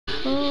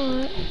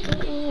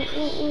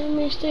Let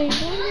me stay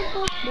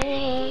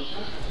boy.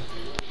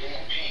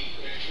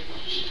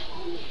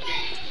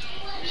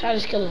 So I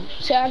just kill him.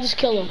 See, I just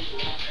kill him.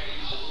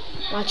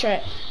 My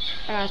trap.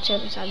 I got a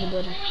trap inside the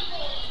building.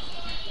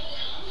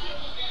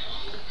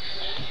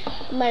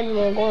 Maybe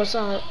we'll go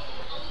inside.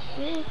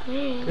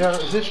 Yeah,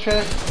 is this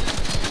trash?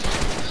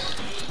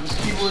 This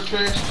keyboard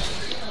trash?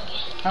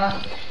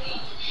 Huh?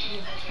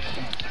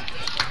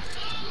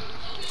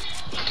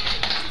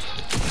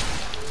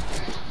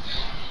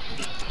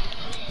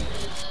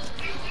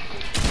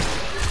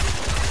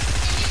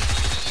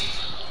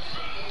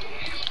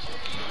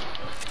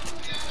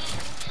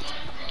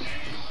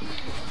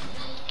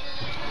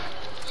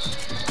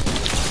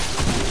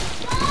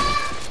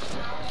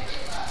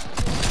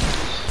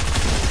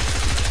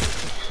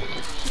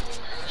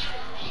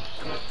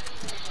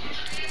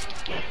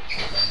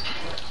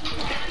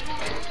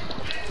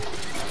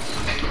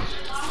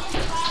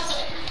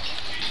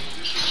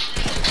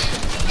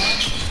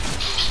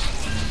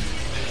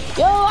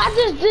 Yo, I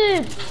just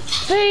did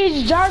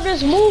FaZe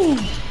Jarvis move.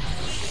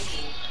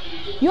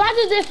 Yo, I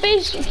just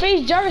did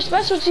FaZe Jarvis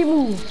specialty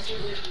move.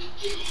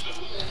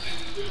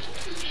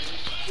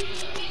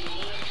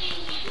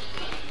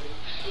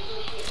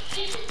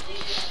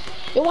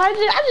 Yo, I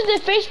just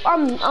did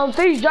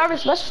FaZe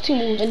Jarvis specialty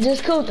move and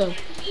just killed them.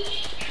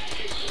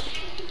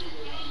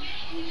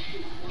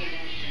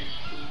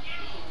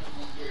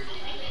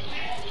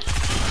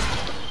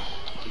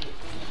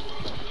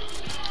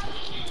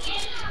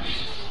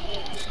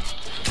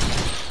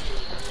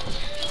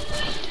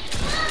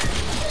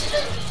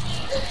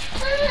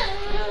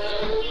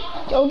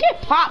 Yo,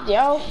 get popped,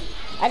 yo.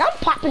 Like, I'm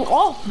popping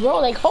off, bro.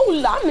 Like,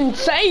 holy, I'm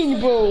insane,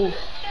 bro.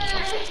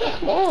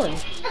 Come on.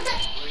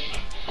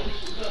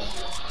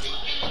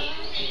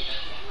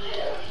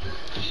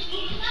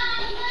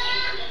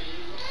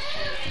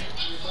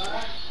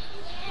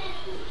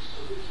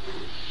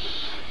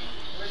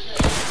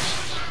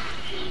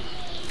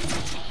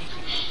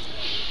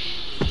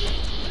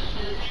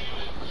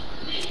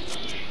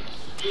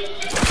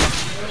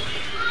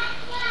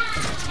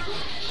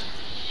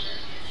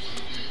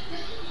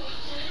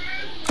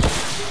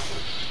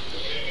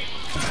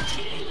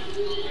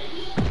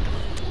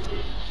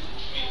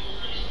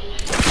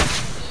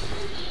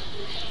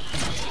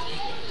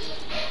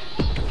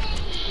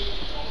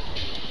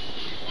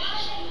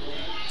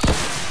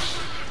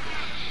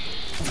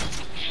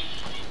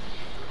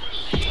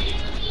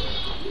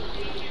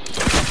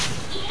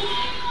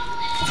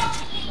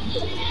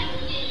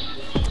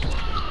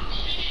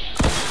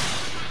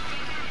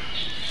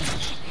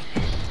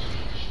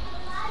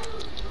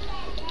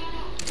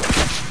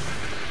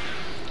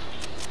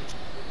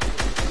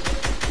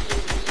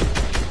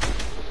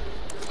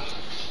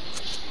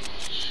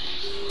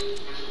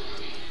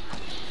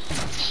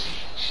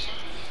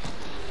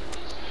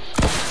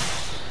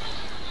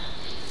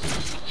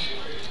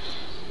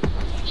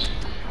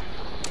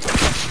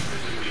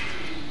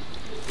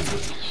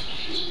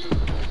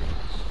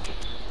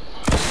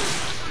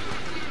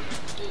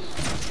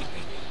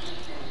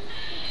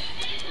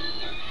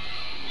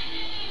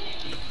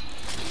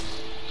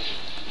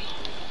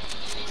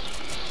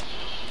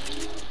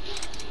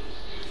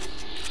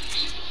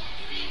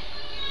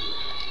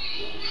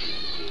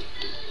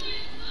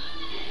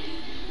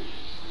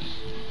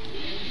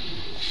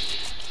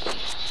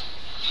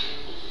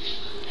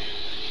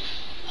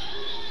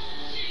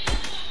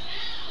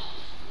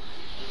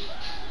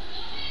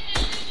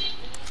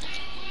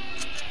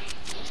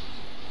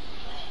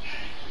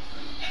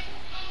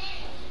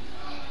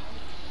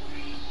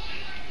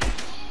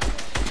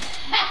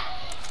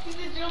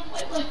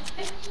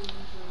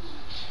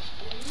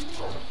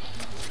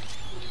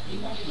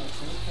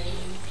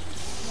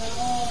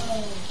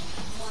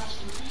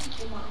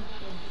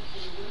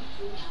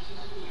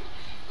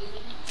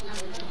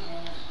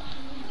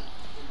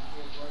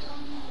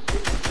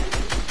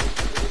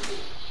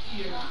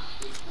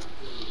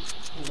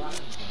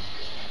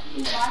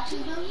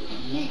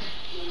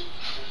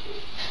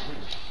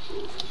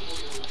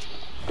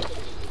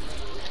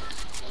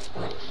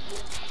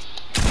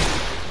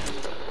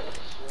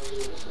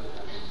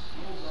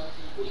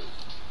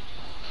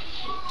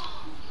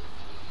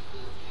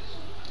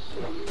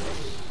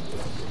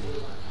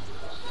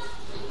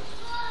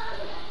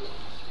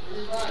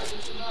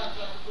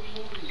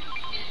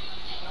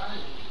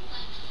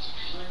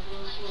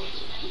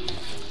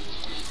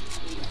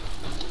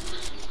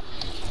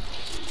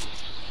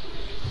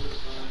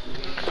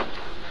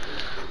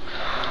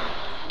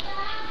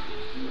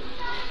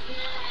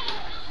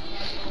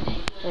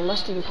 They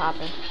must be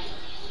popping.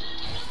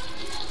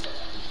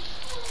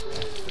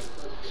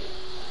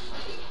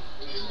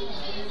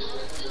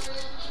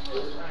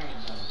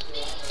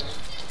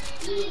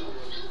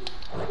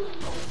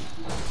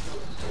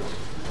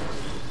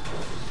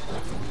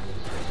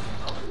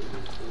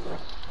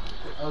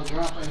 Oh,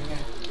 dropping again.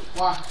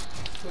 Why?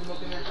 Quit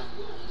looking there.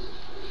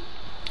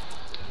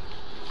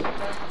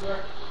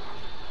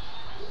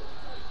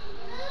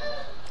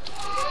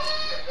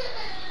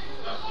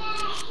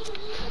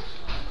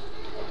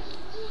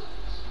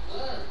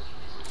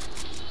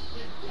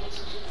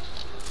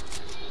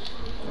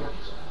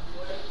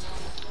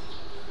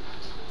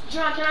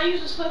 Sean, can I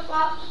use the flip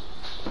flops?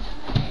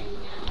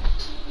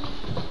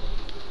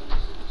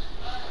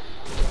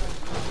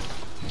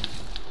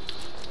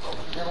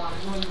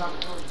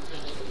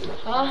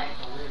 Huh?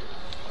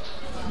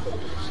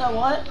 So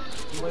what?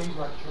 You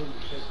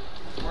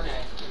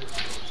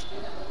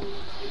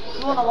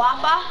want a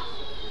Wi-Fi?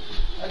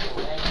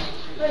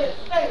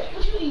 Hey,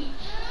 what you eat?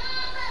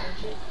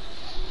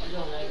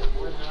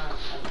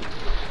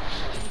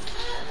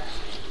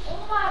 Oh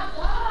my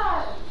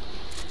God!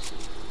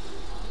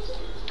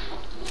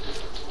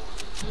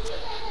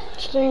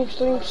 Stream. Let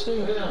me just see.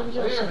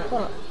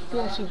 Hold on.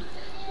 Let me see.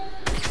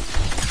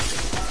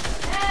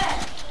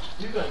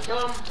 You gonna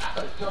kill him? I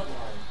could kill him.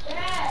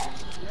 Dad!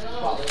 Can I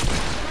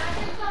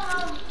get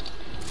some?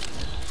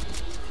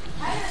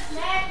 I got a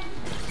snack.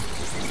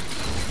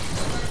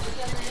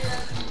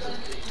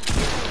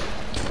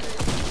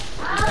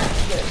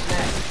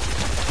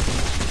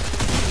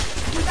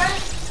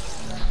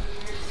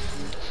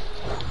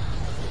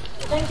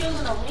 Think it was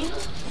an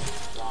arena?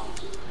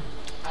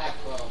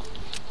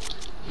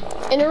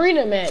 An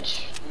arena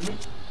match.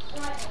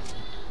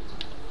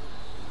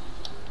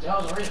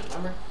 That was arena,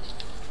 remember?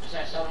 It's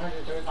at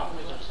 735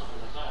 points or something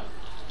like that.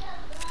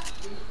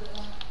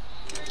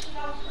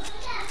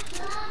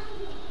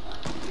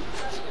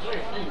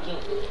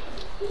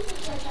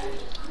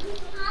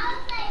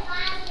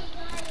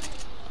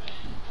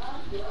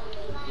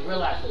 You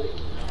realize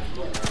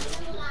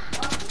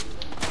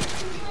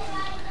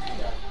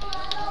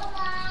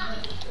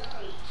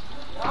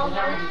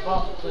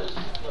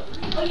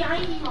Oh yeah, I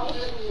ain't eating my own.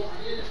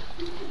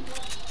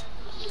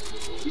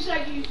 You said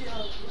I could use your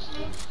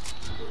snake?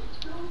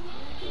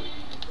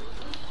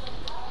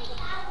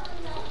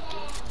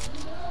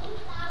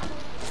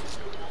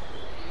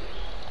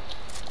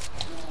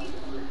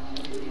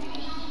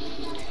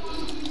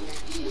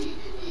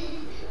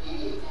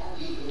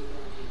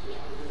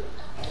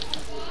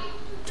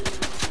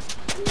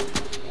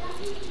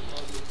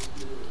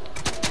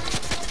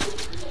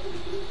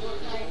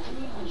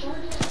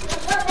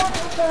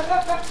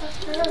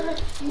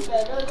 You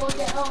better go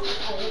down.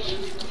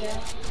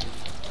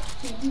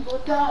 You go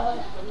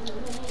down.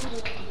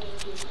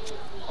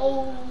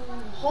 Oh,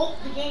 hope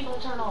the game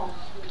don't turn off.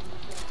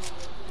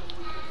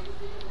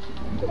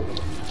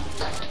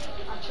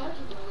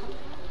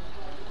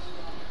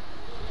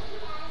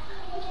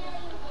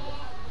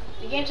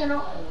 The game turn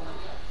off.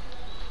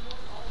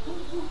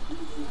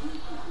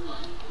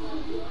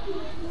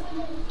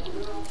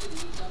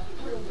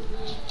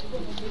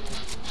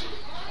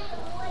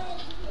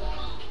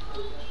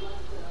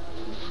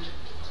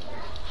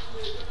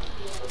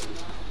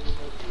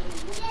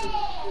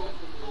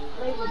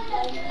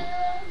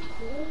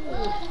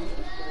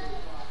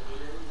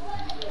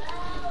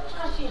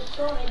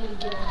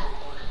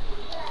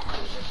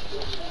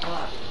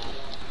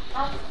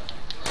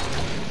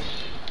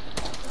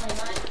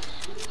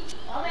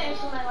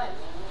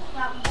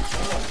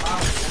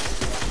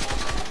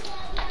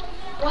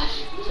 What?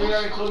 So you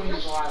already told me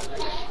he's alive.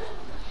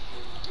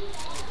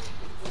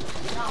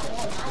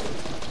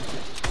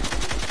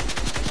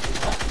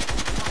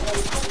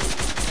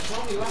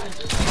 Show me right.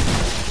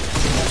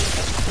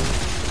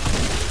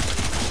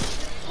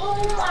 Oh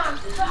my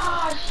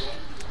gosh!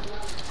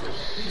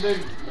 He's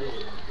baby.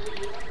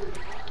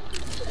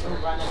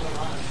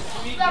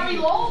 You got me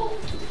low?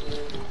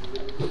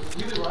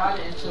 You was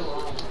riding until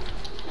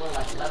what,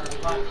 like 11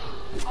 o'clock?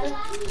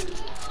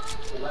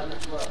 11 or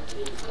 12.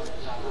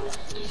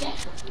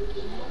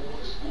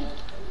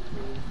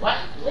 What?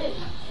 Liz.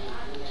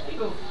 He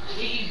go,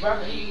 he eat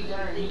breakfast, he eat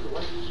dinner, and he go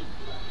work.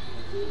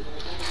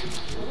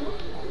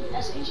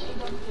 That's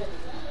H-A-W.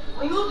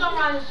 When you was gonna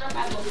ride this truck,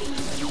 I believe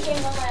he came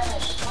over at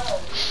like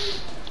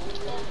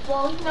 12.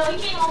 Well, no, he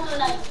came over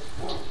like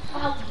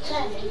probably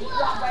 10 and he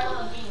got right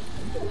on the game.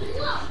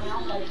 Man,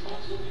 I'm like,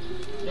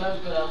 That was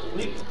good, that was a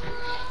week.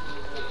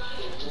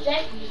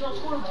 exactly, he's no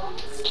score ball.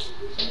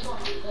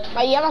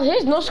 But yeah,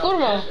 here's no score Yeah,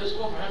 now. it's good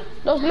score for him.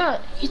 No, it's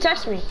not. He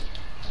texted me.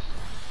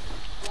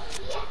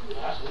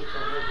 That's a week so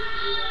good.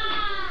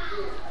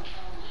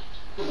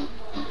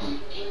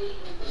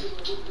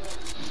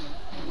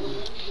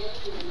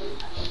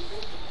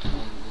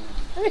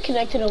 Let me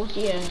connect it over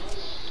here.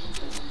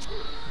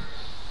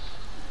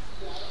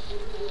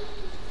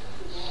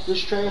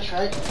 This trash,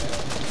 right?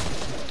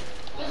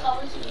 He's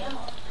always the ammo.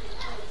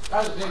 That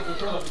was a big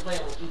controller to play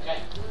with 2K.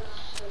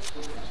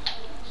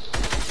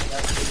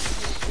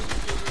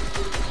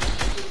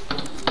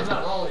 It's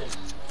not rolling.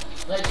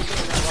 Let you get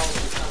it not rolling.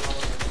 It's not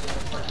rolling.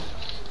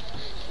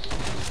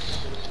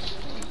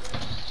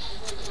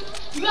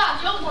 You gotta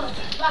kill one of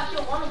them. You gotta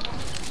kill one of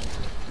them.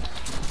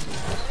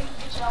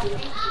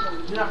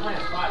 You're not playing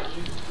squad,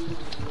 you?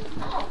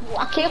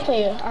 I can't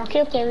play it. I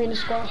can't play Arena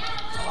Squad.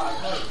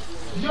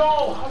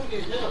 Yo, how you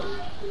get this?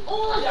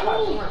 Oh, Yeah,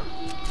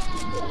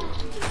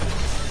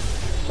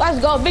 Let's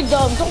go, big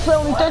dog. Don't play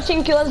only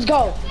 13 kills. Let's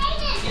go.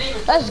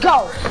 Let's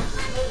go.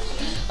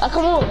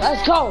 Come on,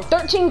 let's go.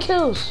 13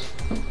 kills.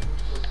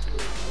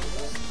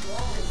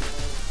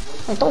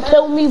 Don't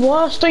play with me,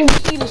 boy. Stream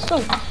speed is so.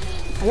 I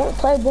won't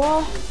play,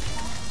 boy.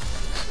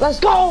 Let's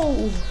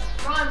go.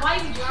 Ron, why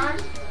you John?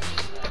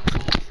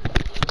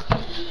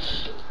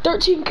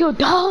 13 kill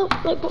dog.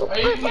 Like, bro. Are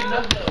you getting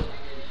nothing though?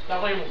 Stop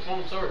playing with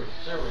phone server.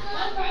 That's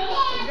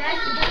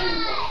the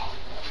game.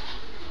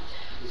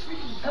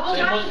 So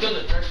your most good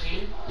is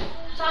 13?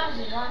 What time is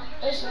it, John?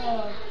 It's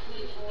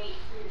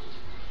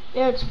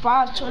Yeah, it's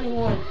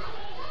 5:21.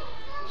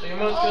 So your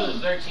most good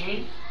is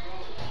 13?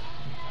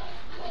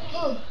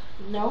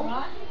 No.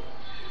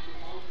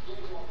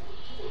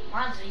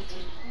 Mine's 18.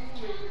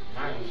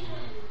 Nice.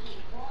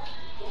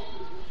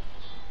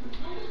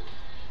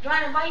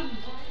 John, invite me.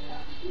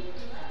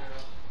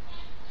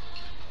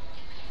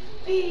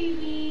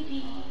 BBD.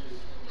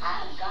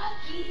 I've got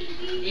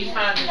BBD. Each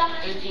time is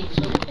 18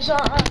 too. It's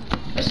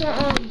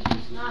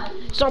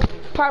on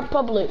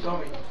public. Go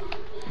me.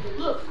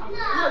 Look,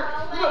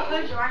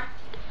 good, John.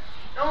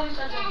 No one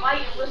says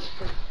invite and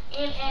whisper.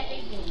 And at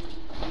 18.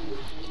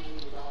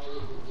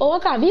 Oh, I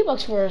got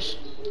V-Bucks for us.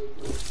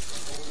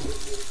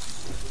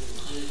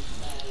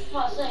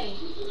 What I say?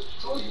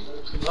 Told you.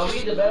 Oh, we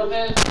the battle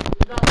pass? You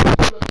know how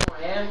much look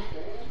I am?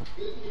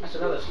 That's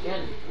another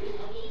skin.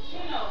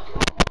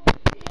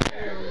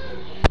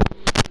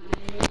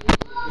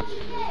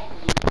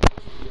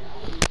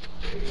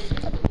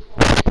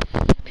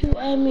 People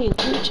add me in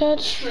group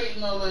chats.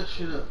 Straighten all that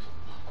shit up.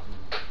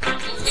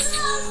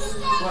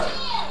 What?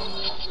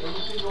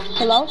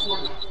 Hello?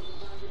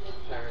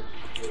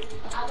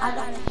 I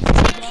got it.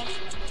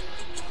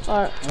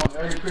 Alright. I want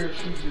every pair of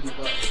shoes in the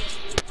box.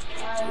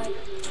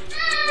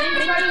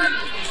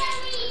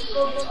 Go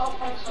look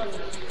up on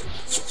Sunday.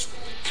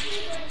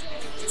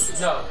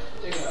 No,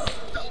 take it out.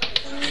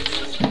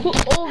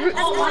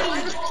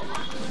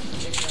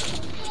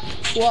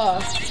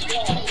 What?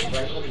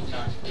 Right, let me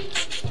talk.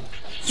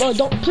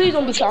 Bro, please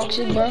don't be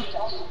toxic, bro.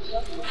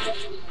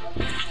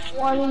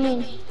 What do you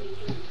mean?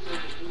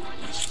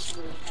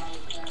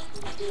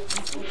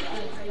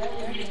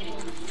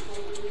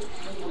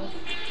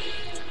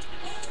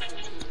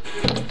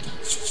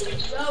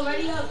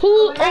 Who?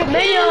 Oh,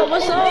 Mayo,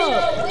 what's up?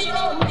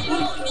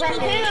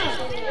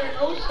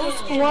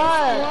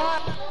 What?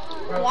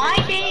 Why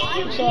didn't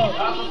you What's up?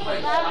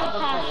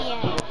 sabotage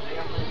yet?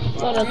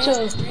 What up, too?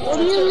 What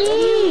do you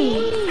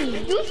mean?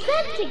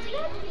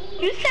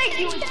 You said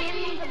you were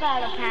serious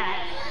about a pass.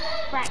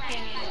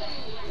 Fracking.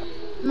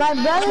 My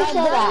brother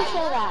said that.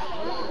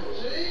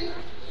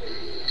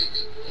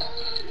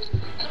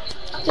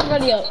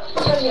 Somebody up.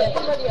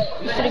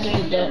 You should give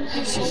me that.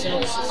 She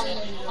said.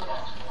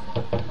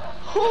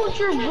 Who's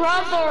your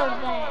brother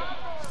then?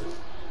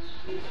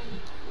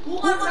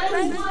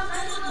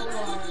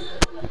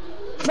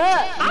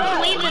 But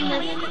I'm leaving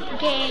this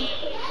game.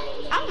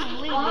 I'm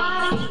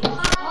leaving.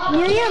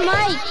 mute your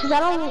mic, cause I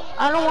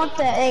don't want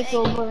that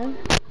echo, bro.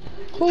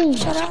 Who?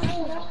 Shut up.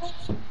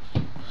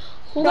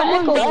 Who got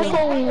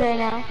echoing right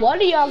now? What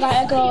do y'all got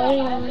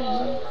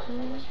echoing?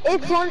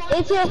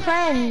 It's your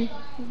friend,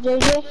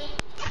 JJ.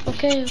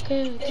 Okay.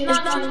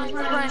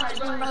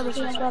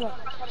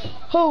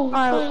 Who?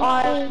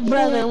 Our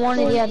brother, one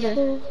or the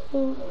other.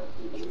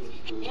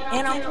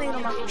 And I'm playing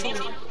on my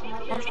controller.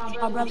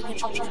 My brother can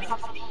talk.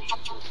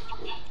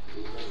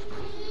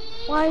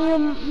 Why your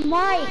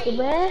mic,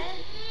 bruh?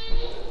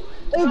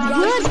 It's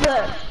good, bro.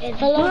 It's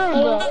good,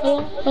 bro.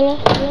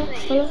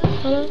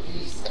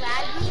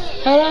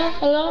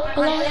 Hello.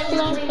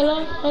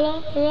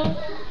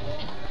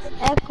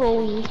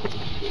 Echoing.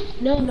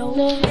 No.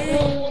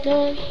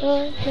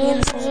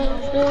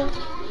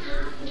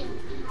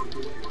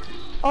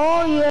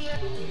 Oh yeah.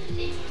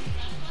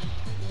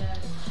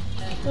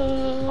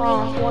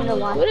 Wonder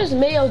why. What is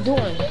Mayo doing?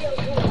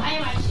 Why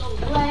am I so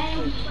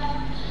lame?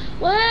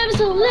 Why I'm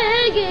so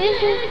laggy?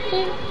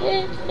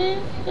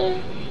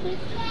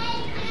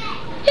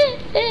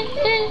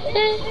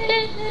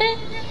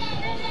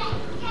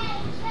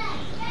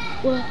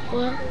 What?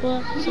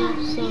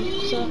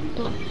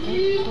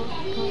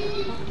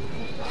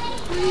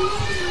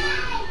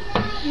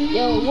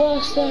 Yo,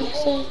 what's up?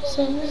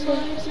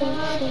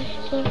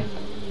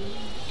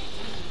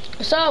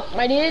 What's up,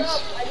 my dudes?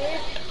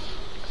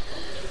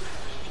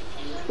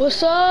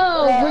 What's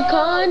up,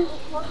 Recon?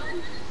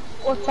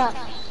 What's up?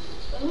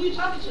 Who you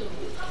talking to?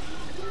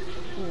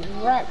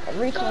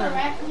 Recon.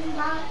 Raccoon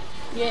guy?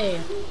 Yeah.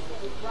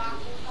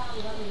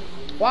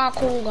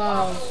 Raccoon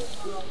guy.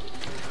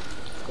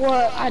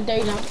 What? I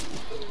dare not.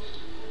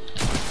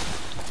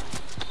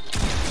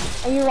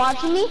 Are you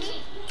watching me?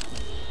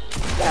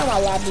 Get out of my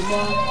lobby,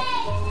 bro.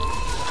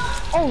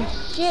 Oh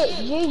shit,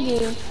 JJ.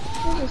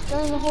 You just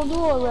turned the whole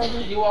door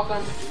already. You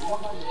welcome.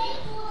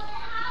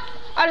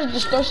 I just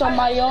destroyed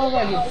somebody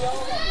already.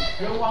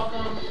 You're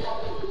welcome.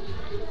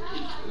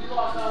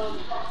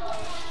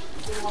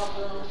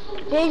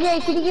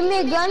 JJ, can you give me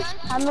a gun?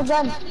 I'm a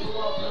gun.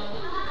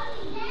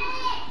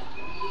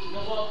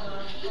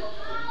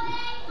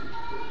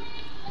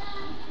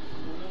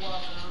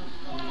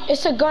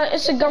 It's a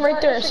gun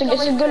right there. It's a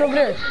gun over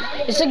there.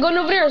 It's a gun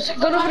over there.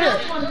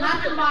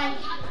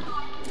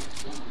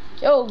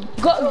 Yo,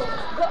 go.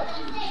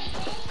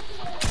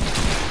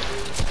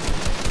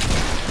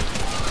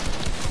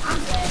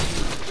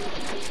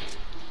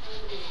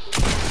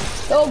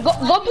 Yo,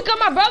 Go pick up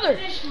my brother.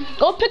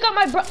 Go pick up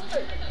my brother.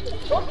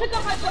 Go pick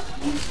up my brother.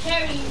 He's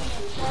carrying me and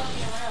throwing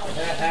me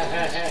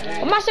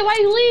around. I'm about to say, why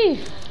you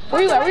leave?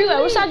 Where you at? Where you at?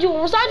 What side you on?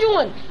 What side you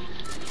on?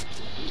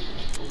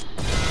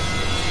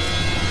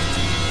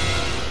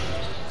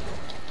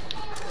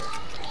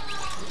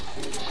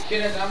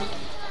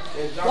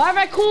 Why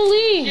Raccoon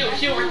leave?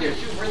 Shoot right there.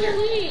 Shoot right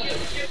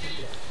there.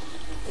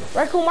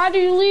 Raccoon, why do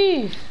you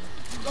leave?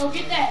 Go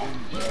get that.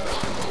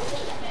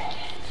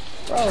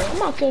 Bro, I'm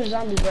not killing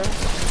zombies, bro.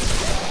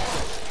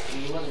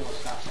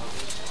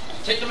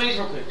 Take the maze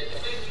real quick.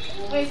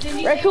 Wait, did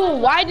he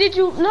Raccoon, why did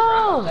you?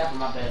 No. That's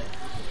my bad.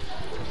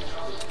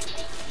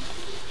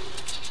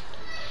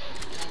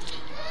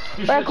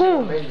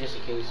 Raccoon. Just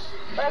in case.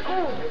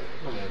 Raccoon.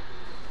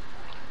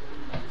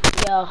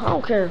 Yeah, I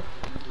don't care.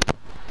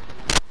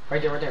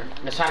 Right there, right there.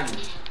 On the side of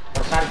you. On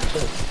the side of you,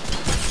 too.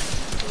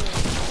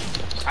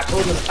 I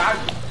told you on the side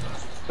of you.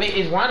 Wait,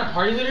 is Ryan a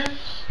party leader?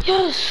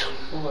 Yes.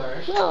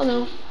 Where? Hell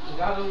no.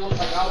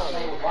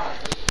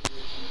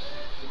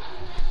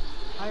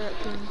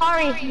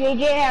 Sorry,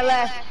 JJ had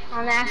left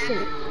on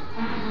accident.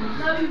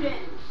 No, you didn't.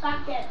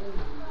 Stop that.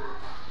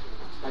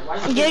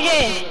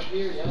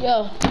 JJ.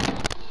 Yo.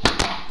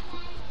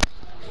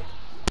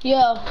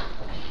 Yo.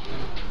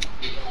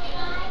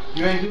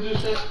 You ain't do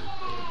this shit?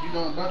 You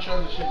doing a bunch of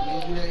other shit? You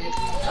ain't do that yet?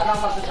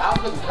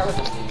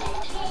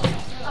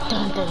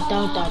 Dun dun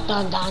dun dun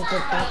dun dun dun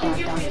dun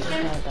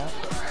dun dun.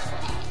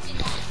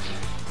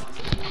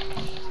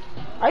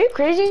 Are you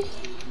crazy?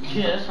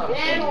 Yeah, that's what I'm They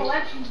ain't gonna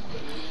let you.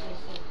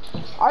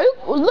 Are you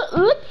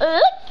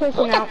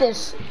look at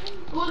this?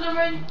 Who's the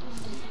red?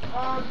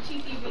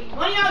 TTV.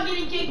 When y'all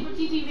getting kicked for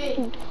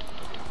TTV?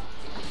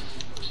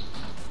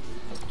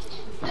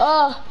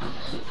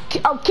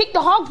 Kick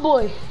the Hawk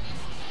boy.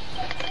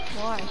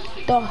 Why?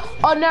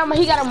 Oh, never mind.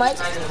 He got a mic.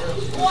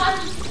 One.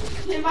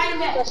 Invite him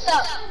back. What's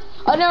up?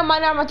 Oh, never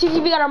mind.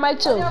 TTV got a mic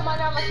too.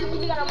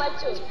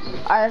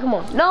 Alright, come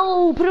on.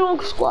 No, put it on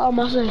squad,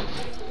 my son.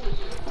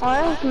 Oh,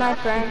 that was my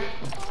friend.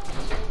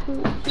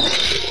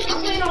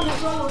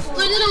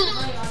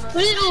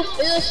 Put it on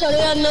so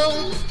they'll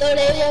know, so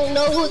they won't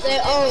know who they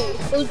own,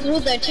 who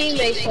their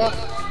teammates are.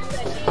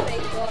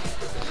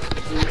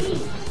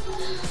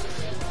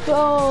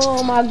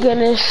 Oh my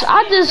goodness.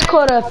 I just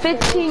caught a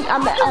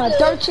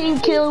 13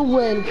 kill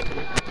win.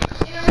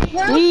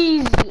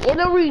 Easy. In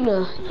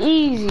arena.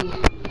 Easy.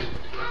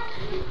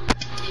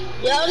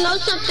 Y'all know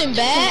something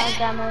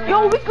bad?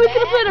 Yo, we could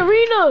have played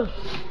arena.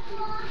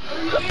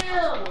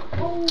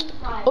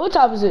 What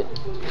time is it?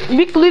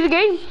 We can leave the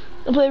game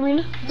and play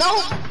arena? No,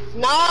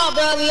 nah,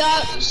 bro,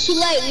 it's too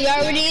late. We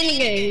already in the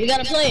game. We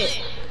gotta play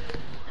it.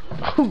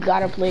 Who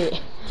gotta play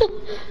it?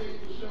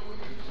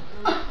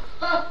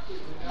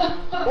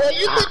 Well,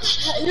 you could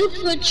try your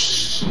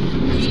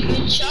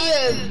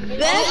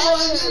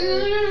best.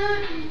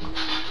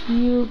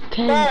 You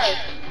can.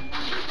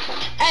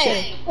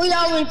 Hey,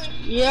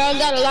 y'all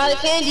got a lot of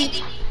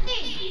candy.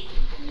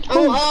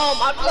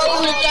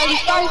 October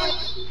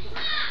 31st.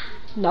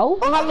 No?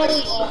 On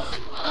Halloween.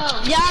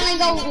 Y'all ain't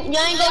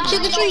go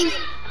trick or treat.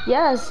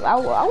 Yes, I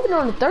went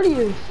on the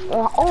 30th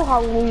on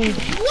Halloween.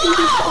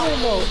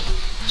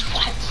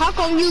 How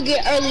come you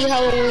get early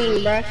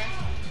Halloween, bro?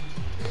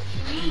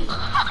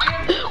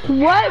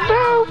 What,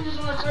 bro?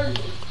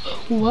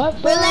 What,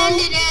 bro? Where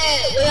landed at?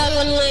 Where y'all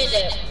gonna land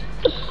at?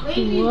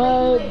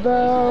 What,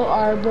 bro?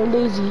 Alright, bro,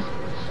 lazy.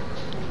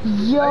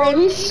 Yo,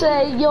 he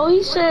said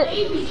Halloween's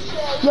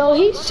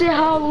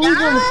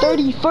on the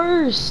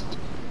 31st.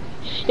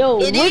 Yo,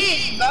 It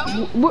is,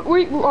 bro.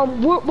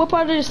 what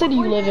part of the city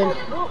you live in? I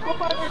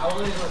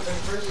was on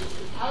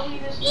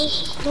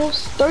 31st. Those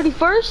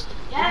 31st?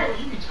 Yes.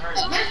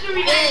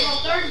 Mystery man on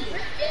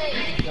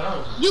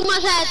 30th. You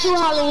must have two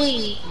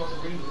Halloween.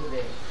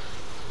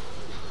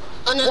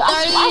 On the 30th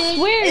I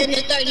swear. and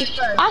the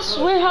 31st. I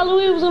swear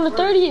Halloween was on the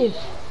 30th.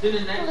 Then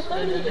the next,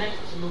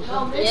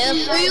 Yeah,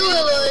 for you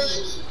it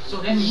was. so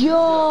that's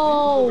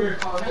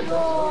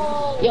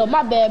Yo,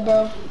 my bad,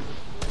 bro.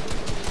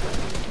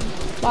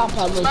 My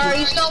apologies. Bro,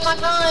 you stole my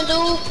gun,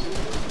 dude.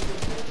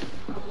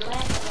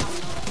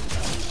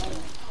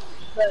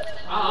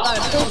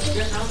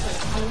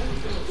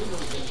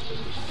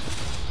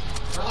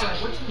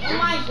 Oh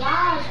my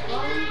gosh, bro.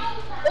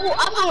 Oh,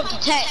 I'm gonna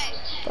protect.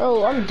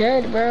 Bro, I'm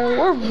dead, bro.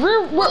 Where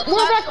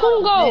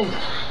Raccoon go?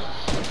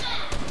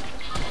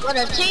 What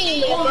a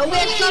team, bro.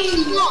 We're something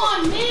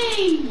On small.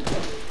 me.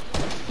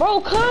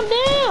 Bro, calm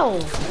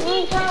down.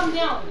 Calm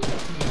down.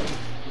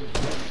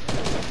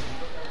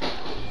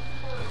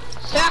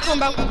 Here I come,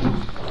 bro.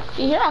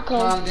 Here I come.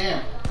 Calm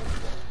down.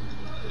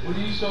 What are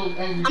you so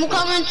angry I'm for?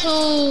 coming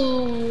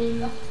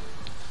to.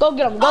 Go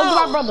get him. Go get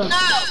my brother. No.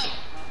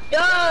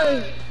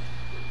 Yo.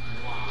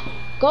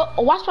 Go.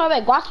 Watch my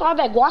back. Watch my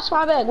back. Watch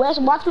my back. Watch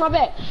my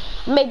back.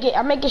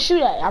 I make it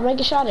shoot at. I make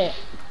it shot at.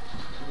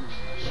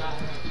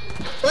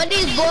 Where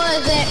these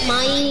boys at,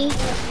 man?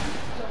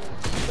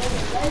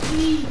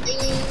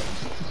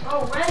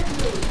 Oh,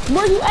 Redwood.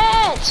 Where you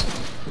at?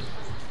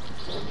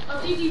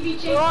 Oh, TTV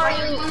changed Where are right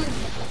you? in front of me.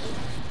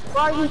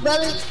 Where are you,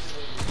 brother?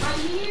 Right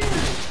here.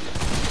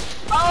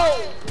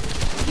 Oh,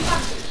 You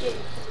got some shit.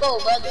 go,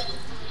 brother.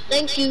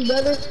 Thank you,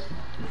 brother.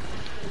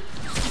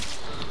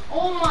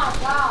 Oh my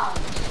god.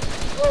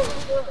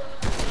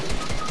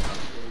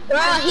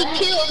 Bro, he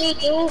killed me,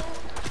 dude.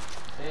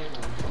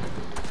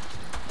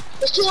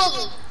 There's two of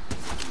them.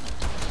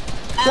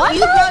 What,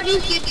 You, bro? bro,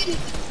 these get you.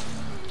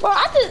 Bro, I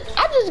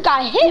just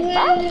got hit,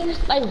 bro.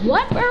 Like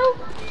what, bro?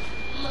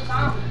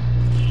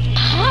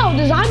 How?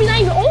 The zombie not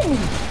even on me.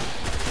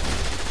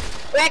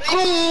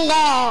 Raccoon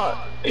guard.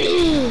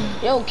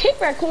 Yo, kick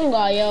Raccoon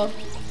guy, yo.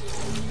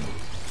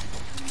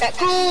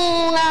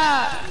 Raccoon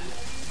guard.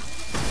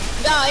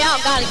 Y'all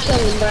gotta kill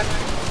him, bro.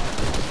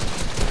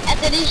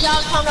 After this,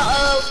 y'all kinda,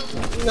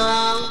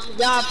 nah,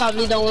 y'all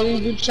probably don't want to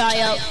do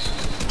tryout.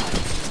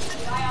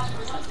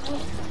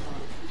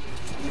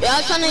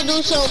 Y'all trying to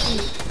do some,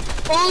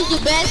 who's the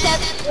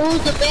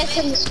best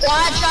in the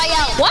squad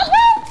tryout? What,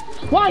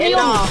 bro? Why he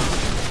on me?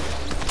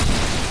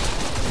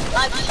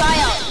 Like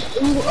tryout.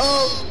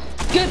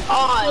 Good.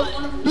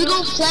 We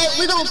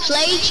gonna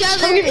play each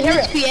other Come in here,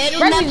 this piano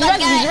rest, map like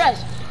that.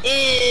 rest.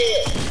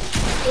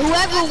 And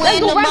whoever wins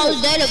the most,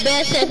 they the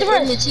best at the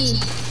team.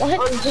 On the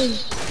team.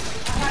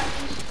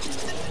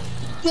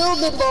 Kill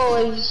the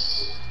boys.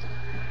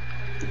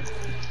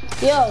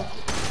 Yo,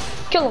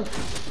 kill him.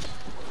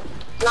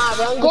 Nah,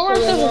 bro. Go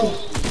around him.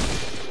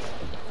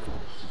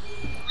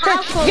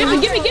 Give me.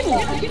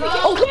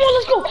 Oh, come on,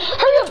 let's go.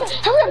 Hurry up,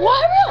 why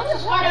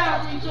hurry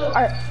up?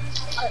 Alright.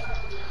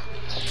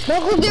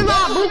 Don't go get my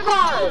blue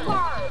card.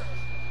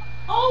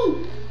 Oh,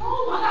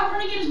 I got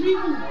Renegade's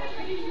people.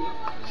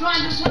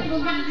 Trying to go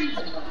get the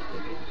people.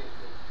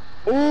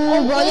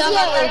 Ooh, bro, y'all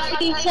got like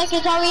 15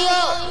 seconds, hurry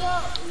up.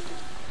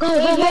 Go.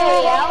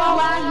 I'm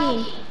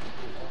lagging.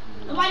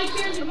 Nobody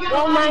cares if you're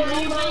Oh my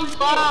nobody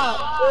 5,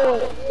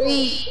 4, 3,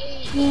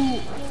 2.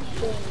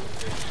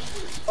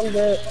 I'm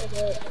good.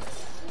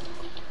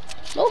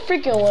 No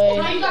freaking way.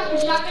 Now you got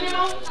some shotgun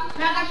ammo?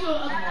 Now I got you a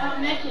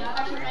medkit.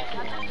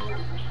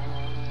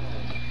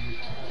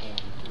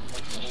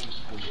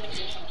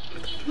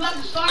 You have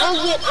to start. I'm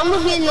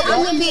gonna be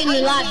in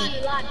the lobby.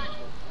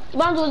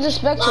 Might as well just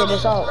spectate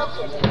this out.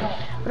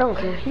 I don't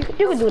care. You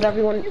can do whatever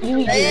you want. You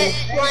need to do.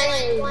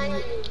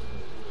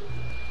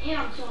 And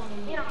I'm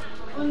killing you.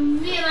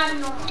 Me and I don't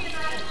know.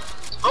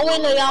 I'm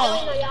waiting on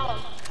y'all.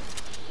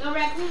 The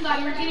raccoon guy,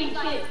 you're getting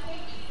kicked.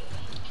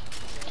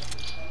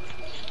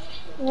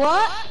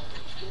 What?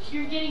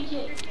 You're getting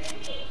kicked.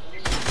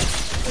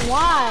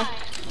 Why?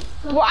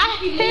 Bro, I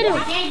hit him.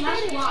 Game,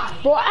 that's why.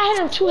 Bro, I hit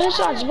him 2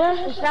 headshots, bro.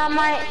 It's not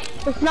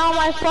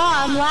my fault.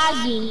 I'm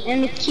lagging,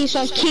 and it keeps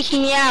on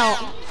kicking me out.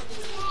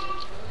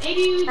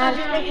 Maybe you guys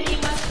are on any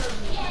west of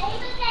me.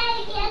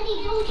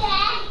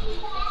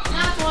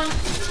 Not one.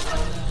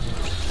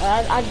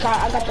 I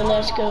got the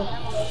last kill.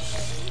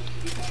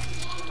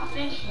 I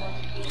finished one.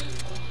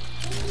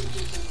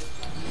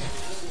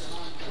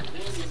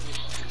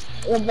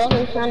 We're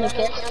both trying to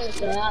catch us.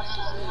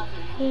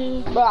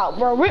 Bro,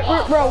 we're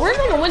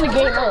gonna win the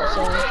game up,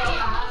 so.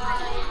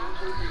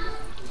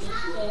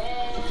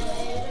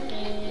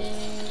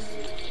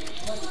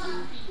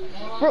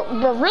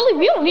 Bro, really,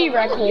 we don't need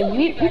Raccoon.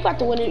 We got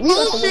to win it. We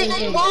got to win the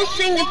game. Who's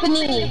singing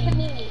Panini?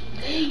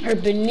 Her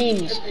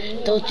bananas.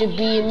 Don't you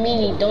be a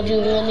meanie. Don't you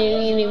want to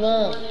really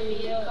want?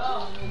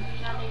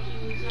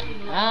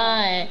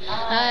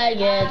 I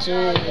get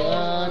you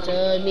want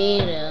to be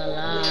the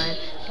line.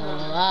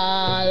 I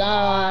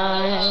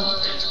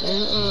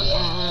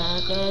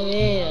could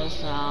be a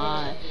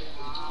side.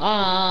 I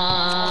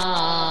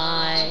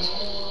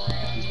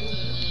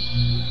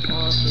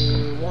want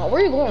you. Where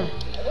are you going?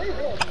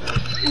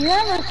 You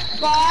have a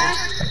scar?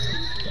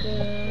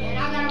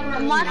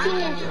 I'm watching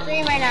your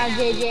stream right now,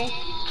 JJ.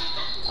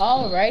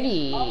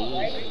 Alrighty.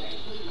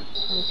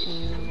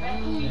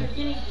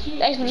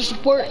 Thanks for the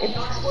support.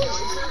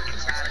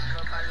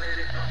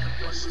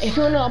 If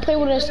you wanna play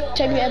with us,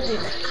 tell me after.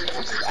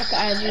 I can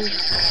add you.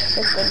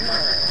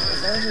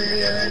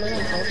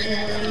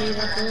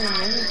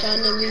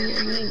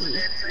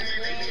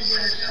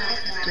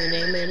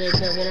 They made it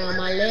coming on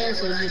my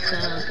legs when you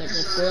talk. Cause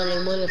the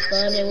flooding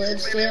motherfucker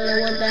was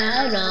stealing what the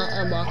high now.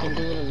 I'm walking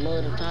through the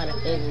motor, trying to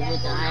figure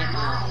with the high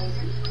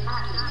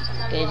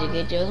now. Did you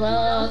get your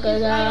clothes?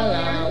 Cause I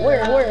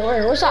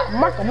where? What's up?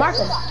 Mark him. I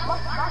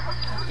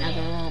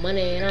got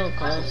money and don't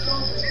cost.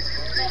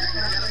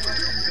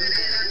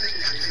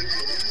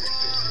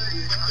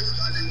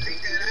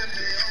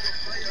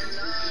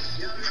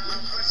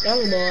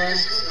 Young boy,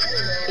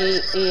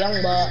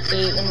 young boy.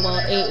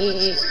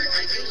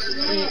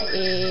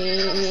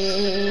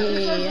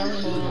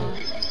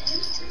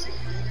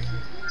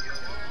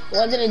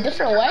 Was it a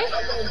different way?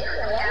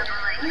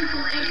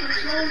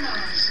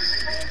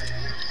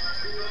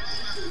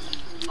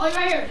 Oh, you're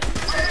right here.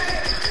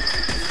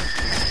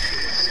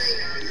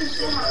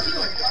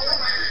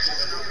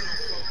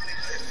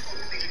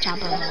 Chop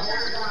him off.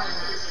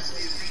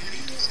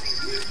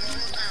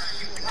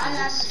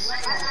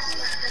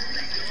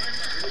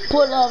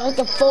 Pull up at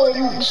the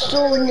phone,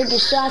 show nigga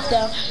shot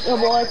down. Your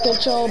boy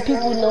control,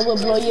 people know what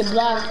blow your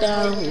block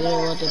down. You know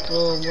what to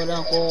prove, what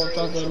I'm going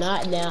talking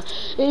not now.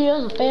 If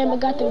you're a fan, I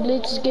got the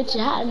glitches, get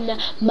you hot now.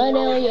 Money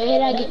on your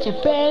head, I get your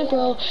brain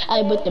bro.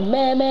 I put the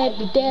man,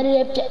 be dead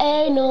if you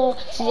ain't no.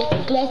 See if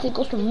the classic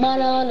goes from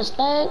money on the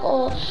stank,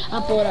 oh.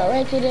 I put a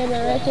rented in my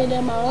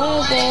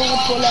rainbow.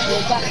 Pull up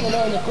and clock it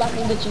on the clock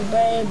and get your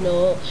brain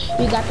blow.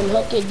 We got them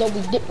hooked, don't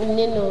be dipping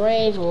in the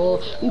range,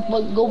 bro. We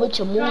go with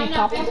your movie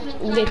pop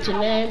and get your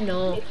name,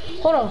 no.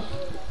 Hold on.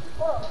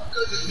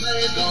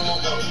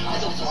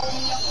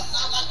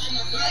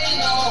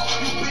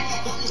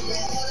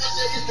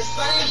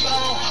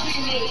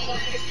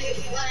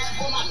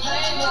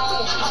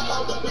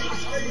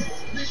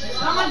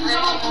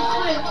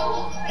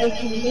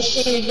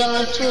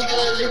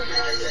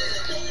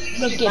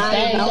 Look at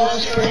that, don't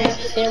sprint.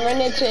 Then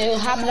run into it,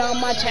 hopping on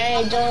my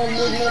chain, don't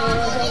look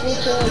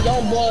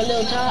young boy,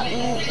 little top,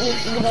 take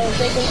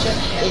a shot.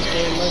 It's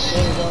game of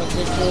shit, going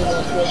to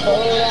the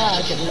whole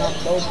out, should not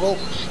go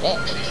broke.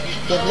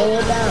 Get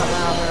lower down,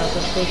 now around the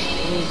six,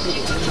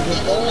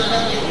 get lower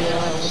down,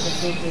 with the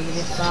six,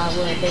 get 5,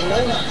 where they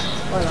know.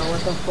 Well, I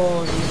want the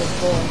 4, the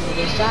 4,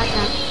 the shot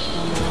down.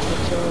 I'm on the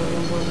show,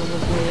 I'm going to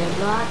the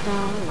block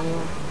down.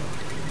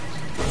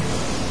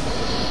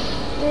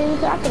 Man,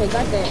 I could have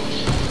got that.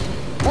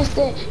 That's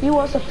it. You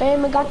want some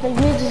fame and got the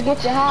glitches,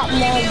 get your hot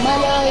man.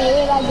 Money on your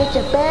head, I get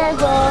your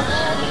bags on.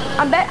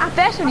 I'm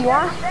faster than you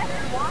are.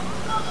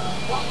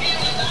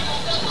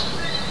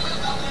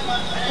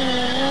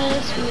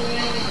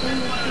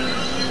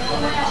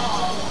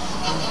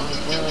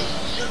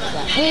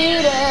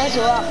 Hey, that's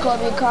why I call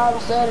me Carl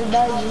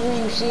Saturday.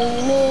 You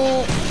seen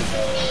it?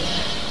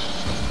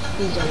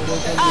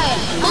 Hey,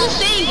 who's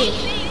singing?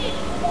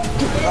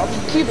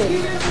 Keep it.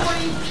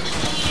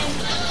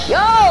 Yo,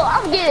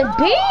 I'm getting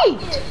beat.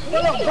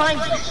 Look at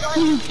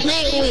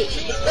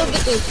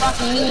this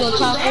fucking Nemo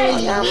talking.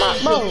 Get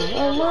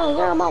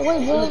out my way,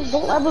 bro.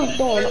 Don't ever,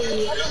 bro.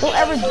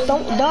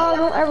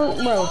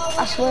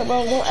 I swear, bro,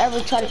 don't ever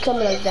try to kill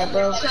me like that,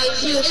 bro.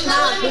 This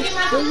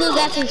dude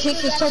got some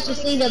tricks to touch to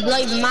see the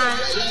blood mine.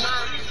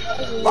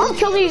 I'm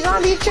killing these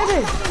zombies,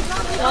 tripping.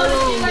 I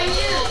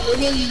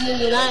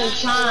ain't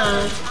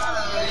trying.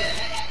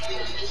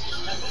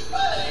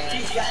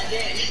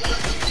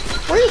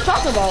 What are you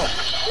talking about?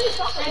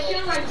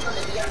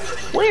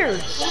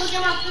 Weird.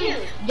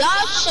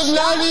 Y'all should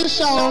know this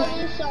song.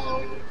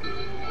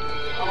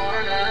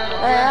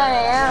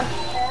 Yeah.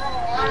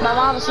 My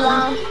mom's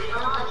slime.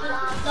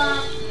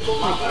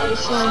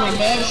 My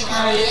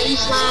daddy's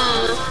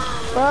slime.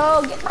 Bro,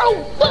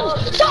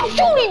 stop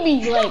shooting me,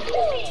 like.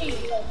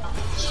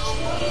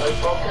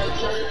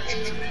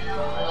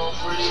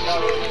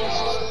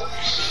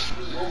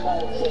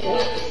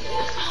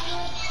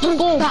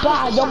 Boom,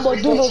 bah, young boy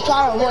do no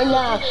try to run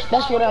now.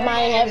 That's what I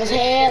might have his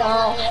head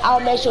on.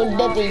 I'll make sure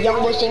that the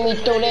young boy see me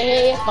throw the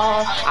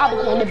headphone. I'll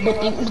be calling the book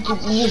that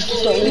you used to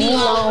throw me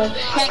long.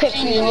 Quick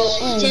me in your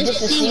just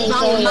to see what's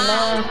on your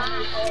mind.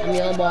 I'm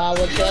young boy, I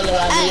will tell her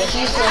I be a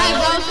piece of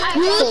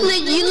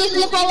You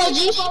listen to Polo G?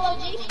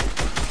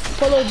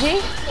 Polo G?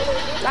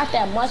 Not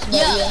that much, but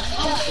yeah.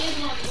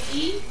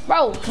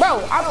 Bro,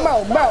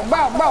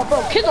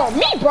 kids on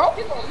me, bro.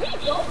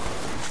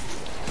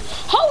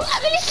 Hold on,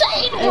 let me say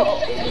it, bro.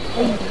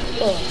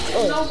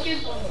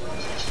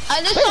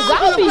 This song's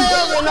gonna play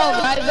over and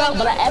over, right, bro?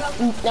 But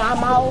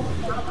I'm out.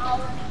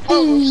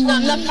 Oh,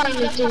 not part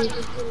of it, too.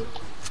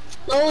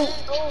 No,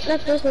 not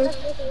this one.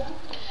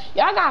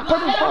 Y'all got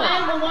purple phone.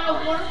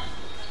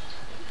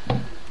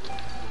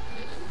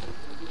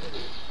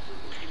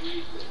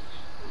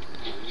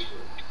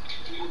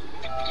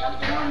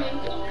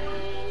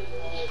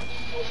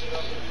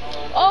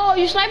 Oh,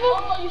 you sniper?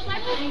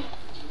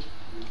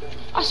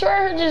 I swear I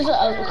heard there's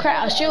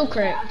a shield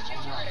crack.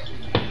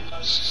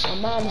 My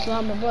mom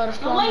slime, my brother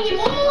slime,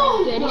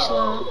 daddy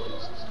slime.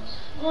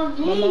 My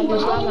mom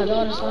slime, my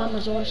daughter slime, my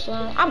daughter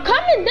slime. I'm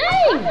coming,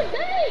 dang!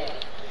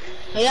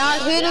 Y'all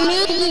hear the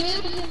music?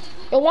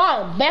 Yo,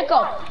 Juan, back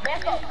up.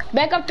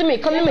 Back up to me,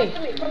 come to me.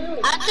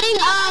 I think,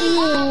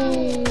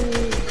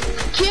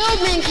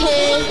 Kilman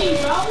can,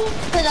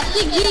 cause I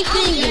think he's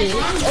singing,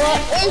 or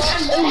it's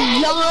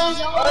young,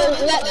 or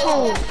it's that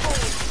cool.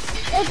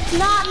 It's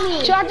not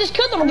me. So I just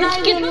killed him.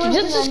 Just killed him. I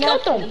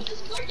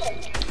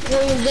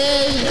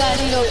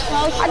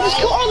just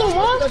killed all the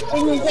ones.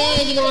 In his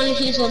head, you want to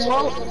see some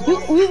more. You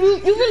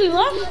really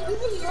love?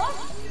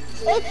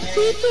 It's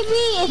PTV.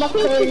 It's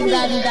PTV.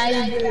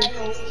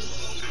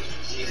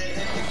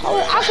 I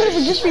could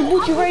have just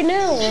reboot you right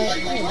now.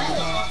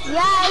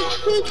 Yeah, it's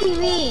PTV.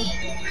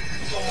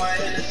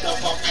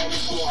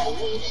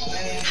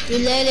 You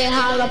let it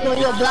howl up on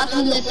your block,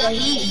 you let the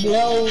heat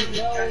blow.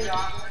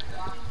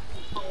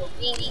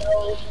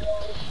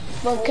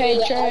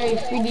 Okay, Trey,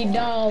 50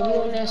 dog, we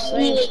on that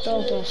same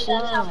stuff on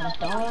slime,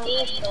 dog.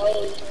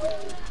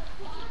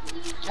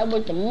 I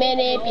with the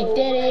minute, if you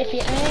did it, if you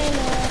ain't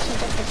know, so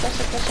the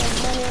professor put some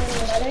money on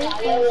the same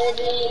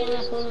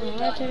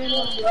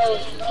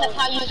That's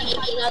how you get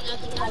another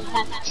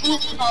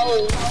cheat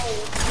code.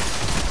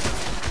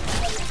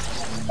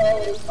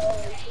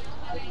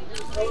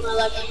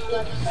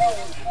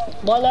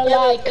 Wanna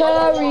like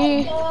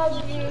curry.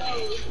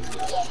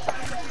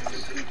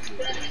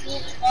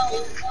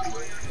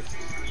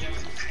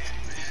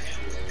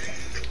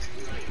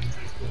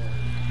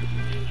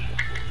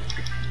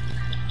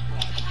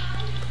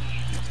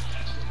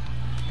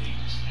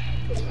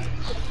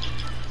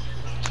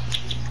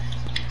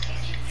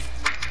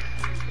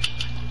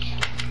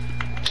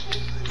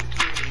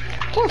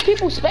 Poor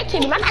people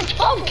spectating. I got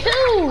 12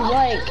 kills.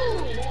 Like.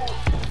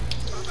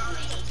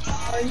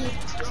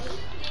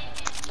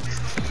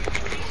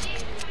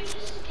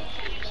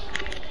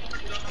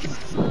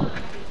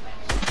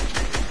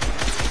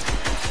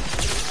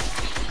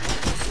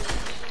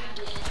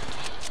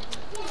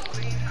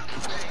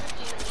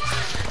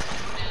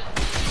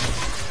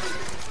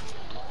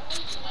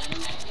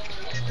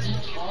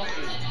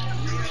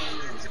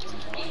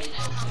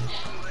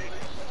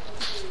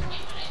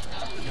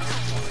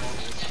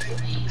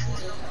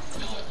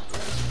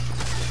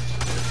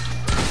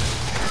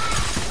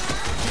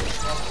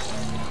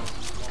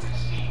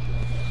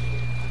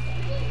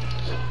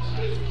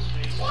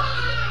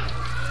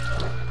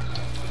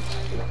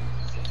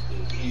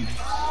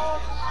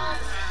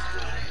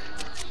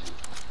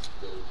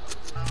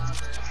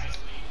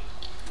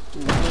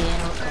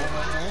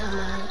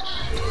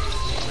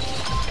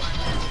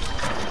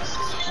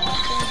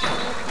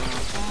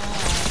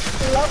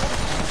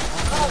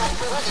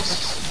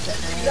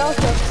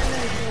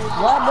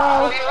 What, bro?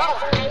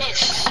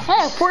 I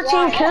had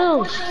 14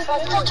 kills.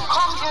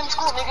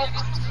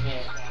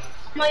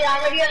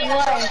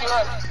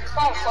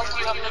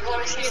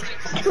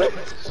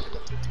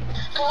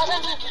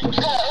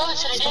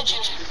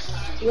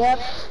 Yep.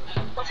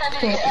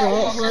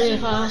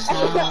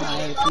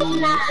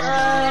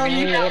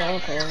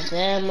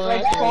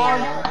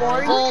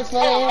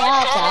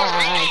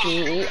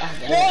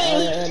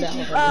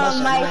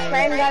 My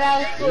friend got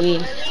out. He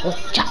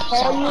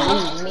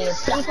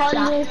called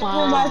me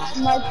too much.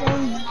 My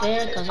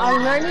friend. I'm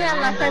learning and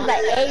my friend's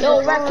like, hey, yo,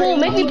 Raccoon,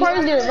 make me part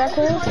of this,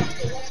 Raccoon.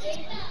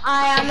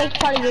 I'll make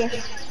part of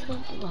this.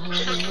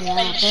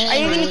 Are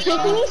you gonna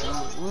kick me?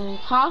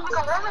 Huh?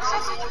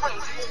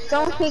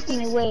 Don't kick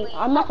me, wait.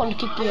 I'm not gonna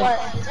kick you. What?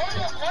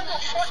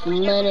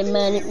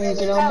 Money,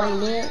 get on my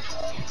neck.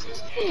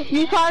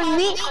 You called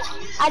me?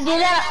 I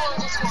did that.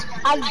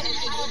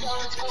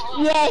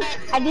 Yes,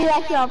 I did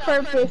that to you on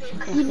purpose.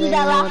 You did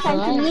that last time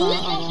to me?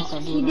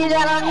 You did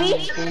that on me?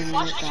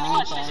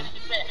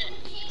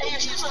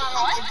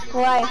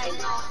 Why?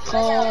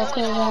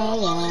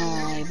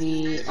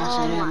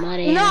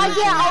 You know, I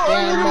get out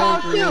early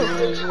tomorrow too.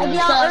 I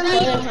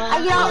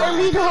get out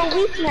early the whole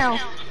week now.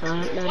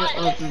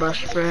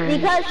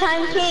 Because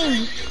time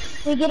changed.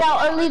 We get out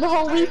early the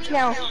whole week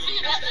now.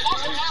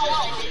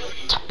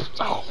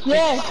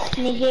 Yes,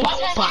 nigga.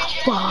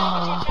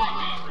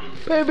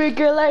 Baby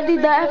girl, I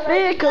need that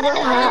fit, cause I'm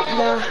hot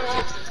now.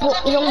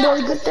 Young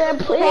boy, get that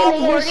plane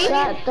and get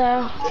shot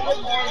down.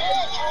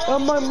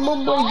 I'm my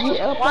mama,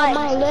 get up on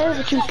my leg,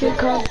 but you can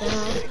come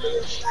down.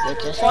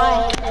 Get your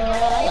side,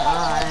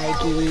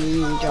 like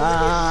you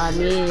drive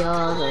me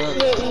on the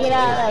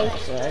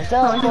so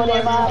put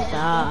it my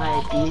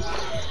side,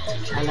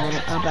 I let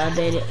it up, I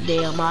bet it,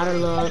 damn, out of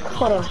luck.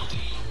 Hold on.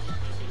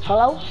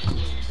 Hello?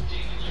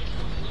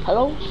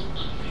 Hello?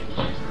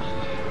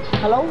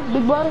 Hello,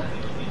 big brother?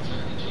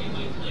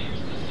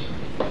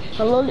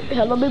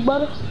 Hello, big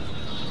brother?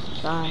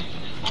 Sorry.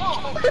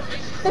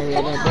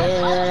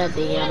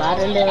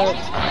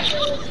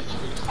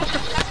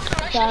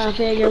 Trying to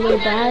figure what the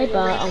hype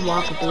out. I'm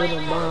walking through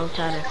the mall,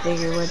 trying to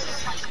figure what.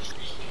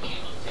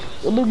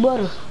 Yo, big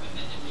brother.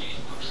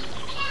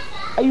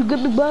 Are you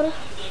good, big brother?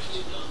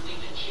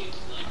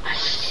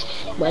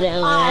 But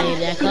I'm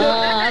ready to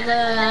cover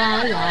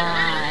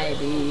I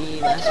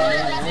be my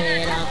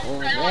head up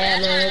for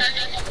damage.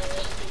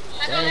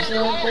 There's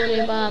no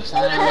putting up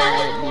side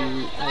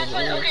me.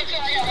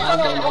 I'm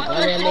gonna go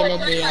in a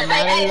minute, I'm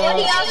not alone.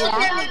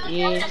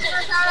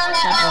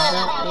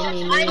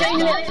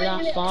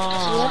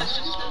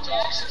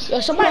 Yo,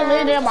 somebody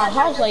landed at my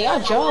house, like, y'all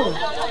joking.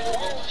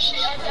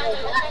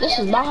 This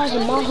is my house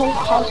and my whole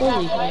house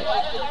only. Like.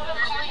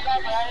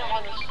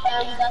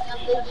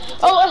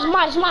 Oh, it's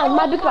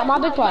my big pot,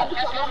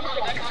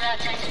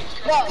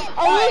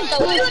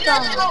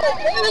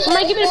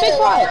 Somebody give me the big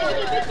pot.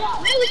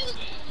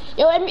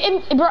 Yo,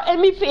 bro,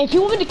 if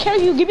you want me to carry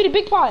you, give me the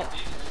big pot.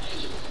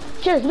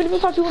 Here, give me the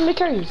big pot if you want me to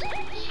carry you.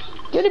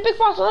 Give me the big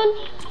pot, son.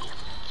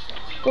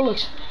 Go look.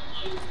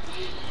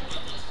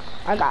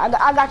 I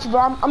got you,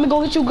 bro. I'm gonna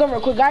go get you a gun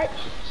real quick, alright?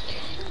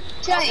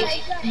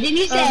 Did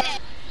you say?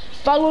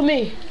 Follow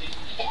me.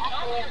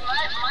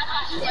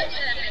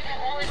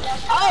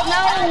 Oh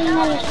no!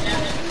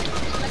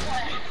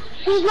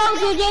 Who's wrong,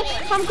 JJ?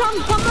 Come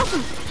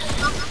listen.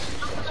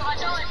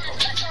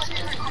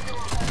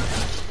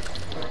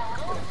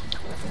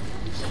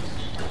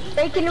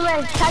 Taking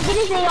away. Can I get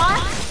his AR?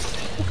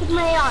 Look at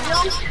my AR.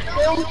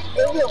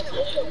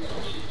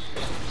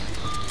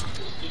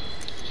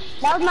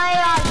 That was my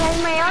AR. Can I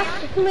have my AR?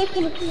 Come here.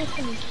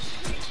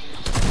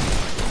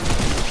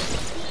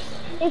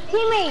 His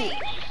teammate.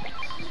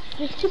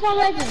 Just keep on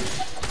raging.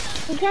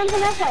 He turns on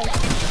that side.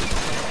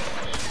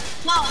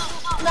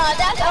 No,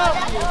 that's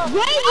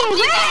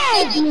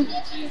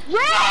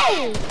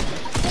Ray!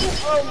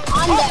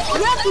 on that.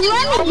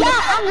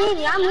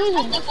 Yeah, I'm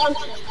leaving.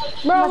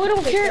 Bro, we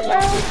don't care,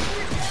 bro.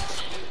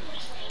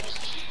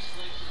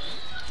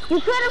 You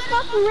could have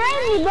fucking ran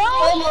me, bro.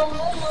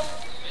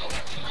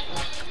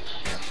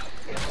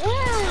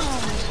 Yeah.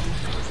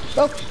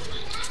 Bro,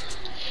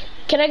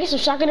 can I get some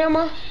shotgun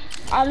ammo?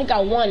 I only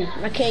got one.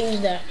 I can't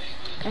use that.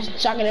 Got some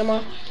shotgun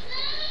ammo.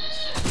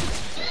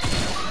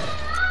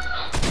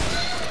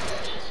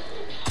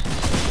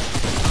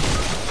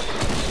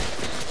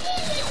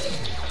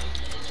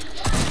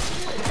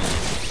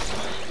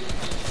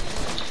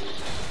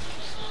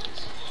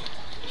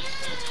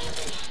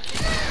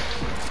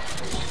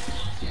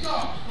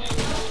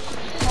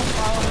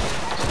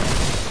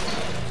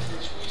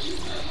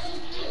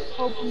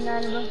 Hope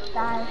none of us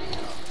die.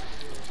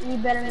 You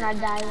better not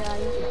die,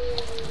 guys.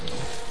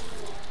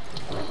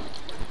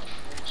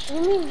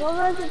 What do you mean? Go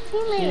as a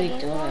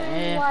teammate.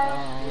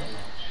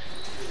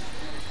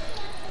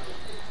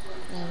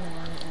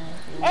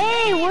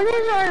 Hey, what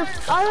is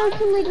our other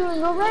teammate doing?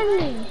 Go red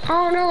me. I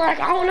don't know. Like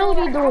I don't know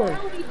what he's doing.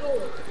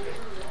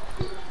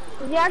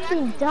 Is he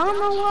actually dumb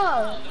or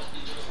what?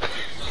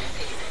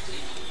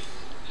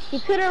 He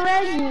could have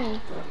read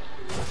me.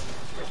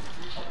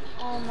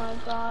 Oh my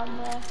god,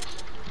 man.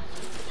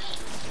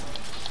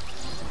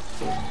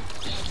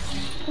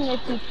 No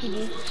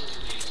PTV.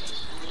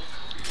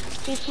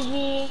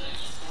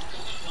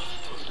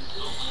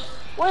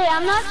 Wait,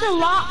 I'm not the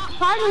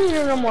party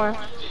leader no more.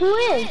 Who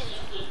is?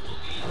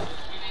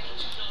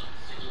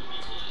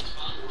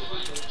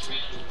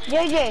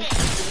 JJ.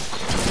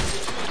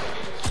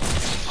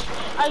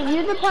 Are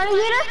you the party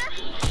leader?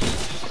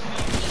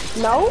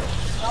 No.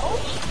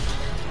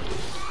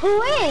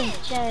 Who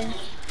is then?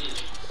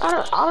 I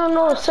don't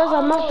know. It says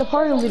I'm not the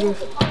party leader.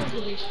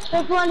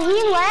 Because when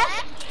he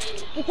left,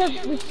 because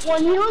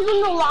when he was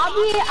in the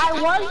lobby, I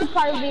was the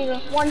party leader.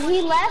 When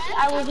he left,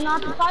 I was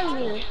not the party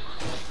leader.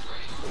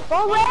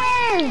 Go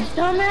Reds,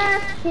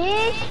 dumbass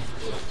pig.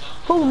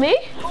 Who, me?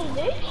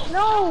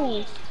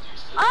 No.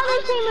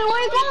 Other teammate,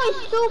 where you going,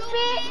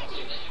 stupid?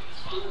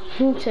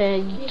 Who said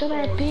you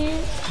dumbass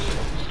pig?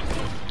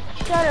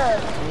 Shut up.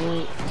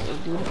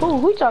 Who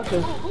you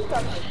talking to?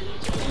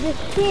 This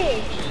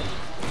kid.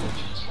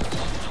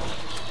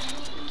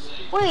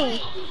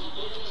 Wait,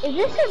 is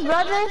this your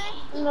brother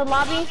in the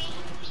lobby?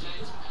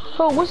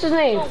 Who? What's his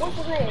name?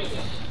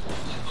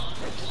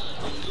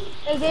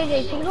 Hey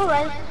JJ, can you go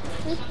res?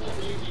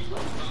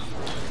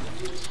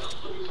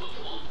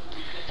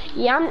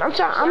 Yeah, I'm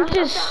trying.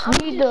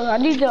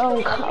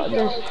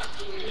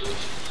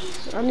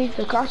 I need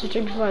to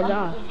concentrate before I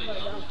die.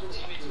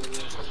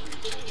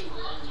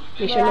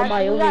 Make sure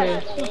nobody over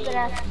here. Stupid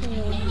ass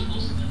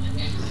teammate.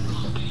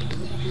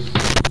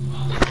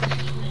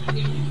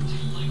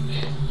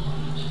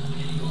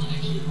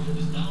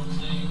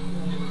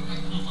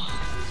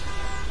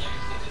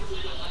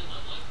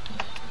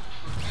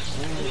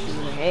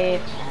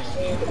 Wait,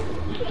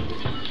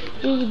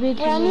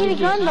 I need a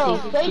gun though.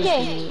 JJ,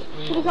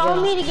 can you call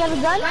me to get a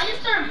gun?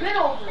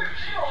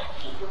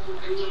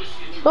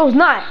 No, it's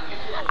not.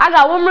 I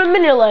got 1 more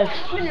minute left.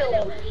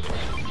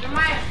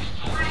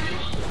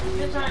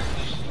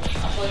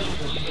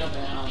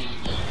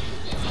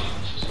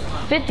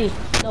 50.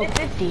 No,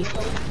 50.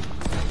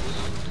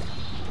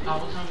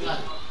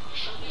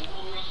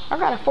 I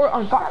got a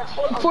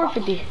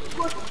 450.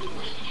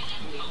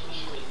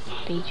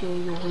 DJ,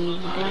 you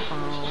leave the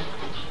phone.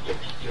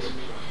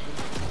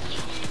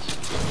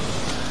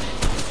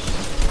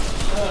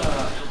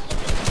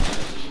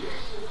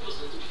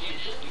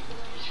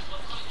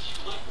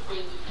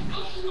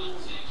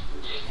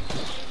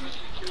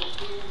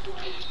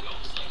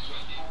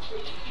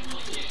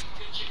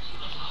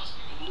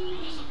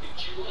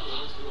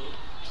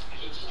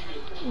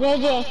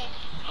 JJ,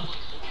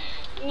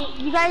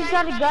 you guys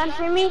got a gun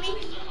for me?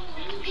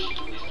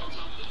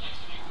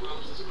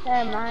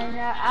 Never mind, I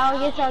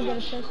guess I'll get a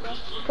pistol.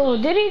 Oh,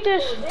 did he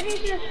just?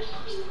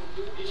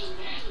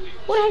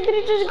 Where the heck did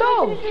he just go?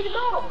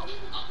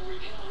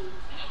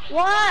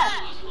 What?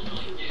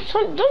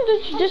 Don't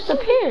just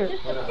disappear.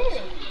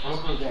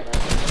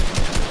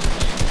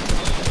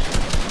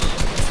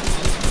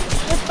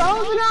 The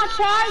phone's not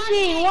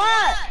charging,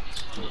 what?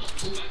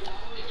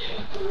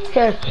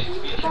 Here,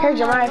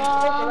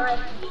 Jeremiah.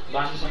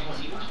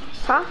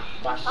 Huh?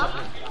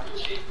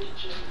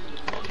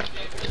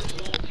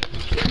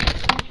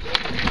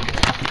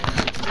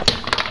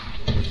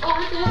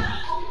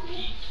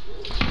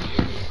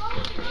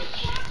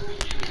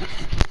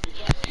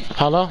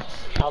 Hello?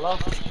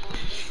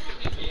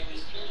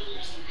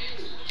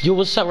 Yo,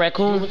 what's up,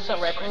 Raccoon?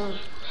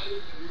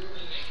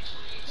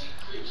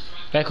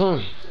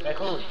 Raccoon.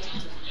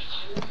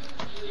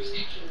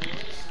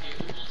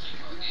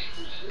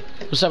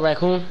 What's up,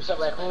 Raccoon?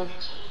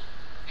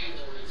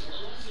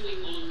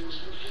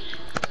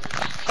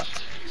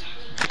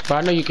 Bro,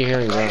 I know you can hear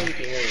me, bro.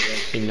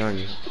 Ignore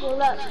me.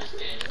 Hold up.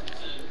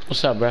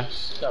 What's up, bro?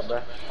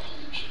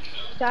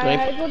 Sorry, I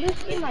had to go to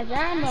see my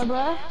grandma,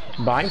 bro.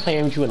 But I ain't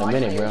playing with you in a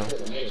minute, bro.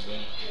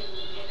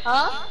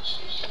 Huh?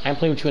 I ain't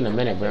playing with you in a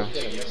minute, bro.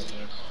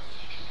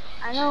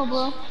 I know,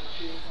 bro.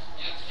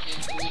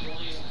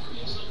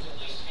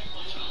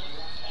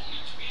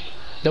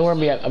 Don't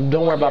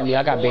worry about me.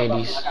 I got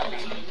bandies.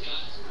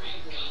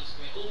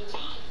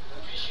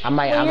 I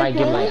might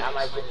get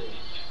my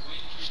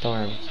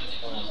Storm.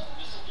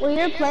 Well,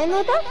 you're playing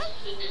with us?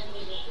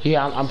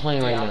 Yeah, I'm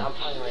playing right now.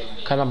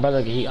 Cause my brother,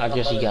 I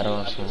guess he got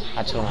off, so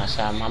I told him I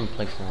said I'm gonna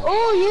play for him.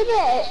 Oh, you're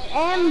the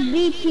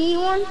MVP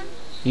one?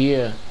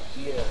 Yeah.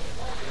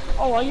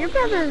 Oh, well, your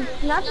brother's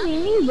not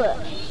me, but.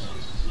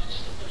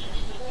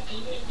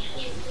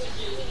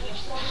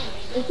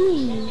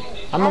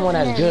 I'm the one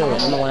that's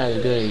good. I'm the one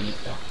that's good.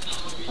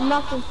 I'm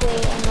not gonna say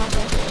it. I'm not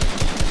gonna say it.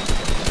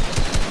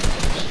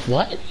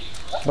 What?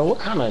 Bro, what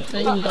kind of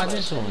thing you got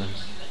this on?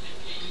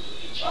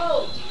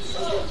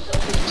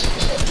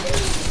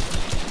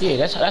 Yeah,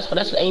 that's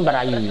the aimbot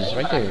I use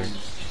right there.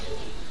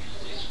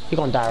 He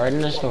gonna die right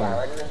in the storm.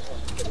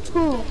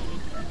 Who?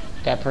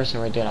 That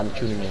person right there I'm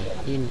shooting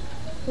at. You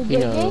The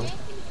know.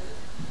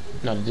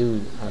 No, the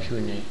dude I'm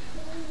shooting at.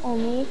 Oh,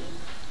 me?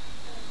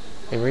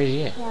 Hey, where is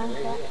he at? Yeah, I'm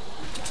sorry.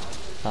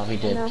 Oh, he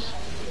did. No.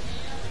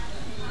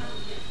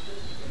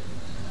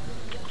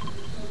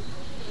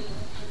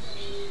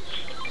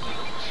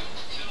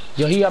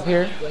 Yo, he up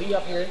here.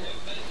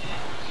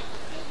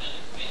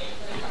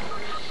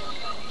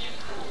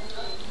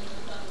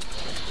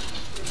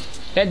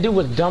 That dude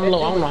was dumb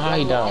low. I don't know how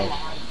he died.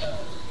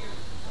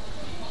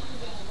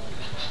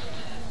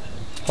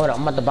 Hold up,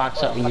 I'm about to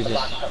box up and use this.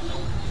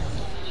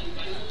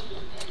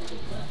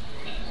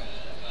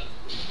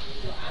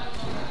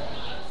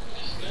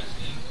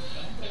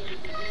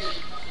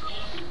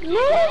 No!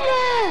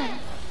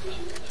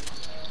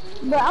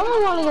 But I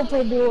don't want to go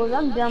play duos.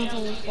 I'm done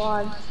playing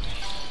squads.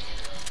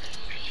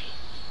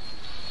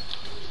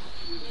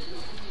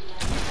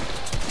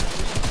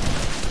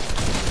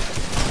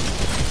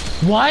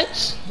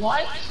 What?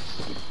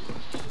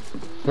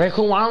 Very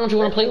cool. Why don't you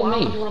want to play with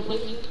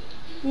me?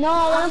 No,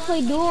 I want to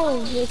play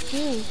duos with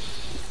you.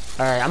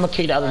 Alright, I'm gonna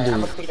kick the other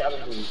dude.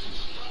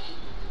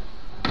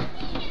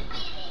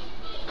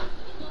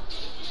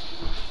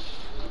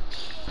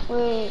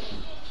 Wait.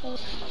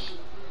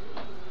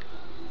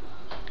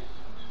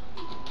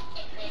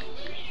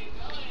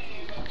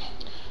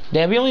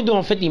 Damn, we only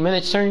doing 50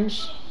 minutes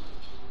turns.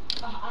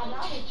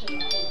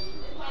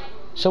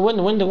 So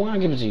when do I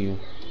give it to you?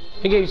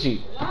 Who gave it to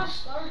you? I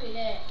started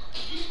it.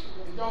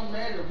 It don't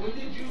matter. When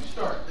did you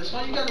start? That's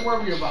all you got to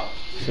worry about.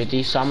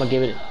 50. So I'm gonna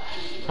give it.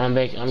 I'm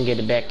gonna get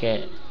it back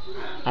at.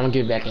 I'm gonna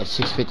give it back at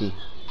 650. You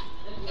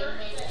got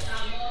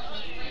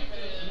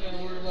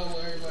to worry about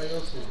what everybody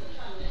else is.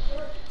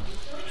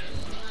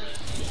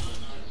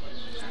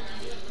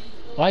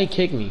 Why he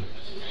kicked me?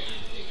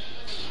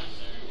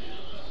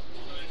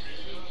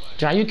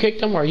 John, you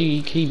kicked him or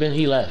he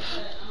left?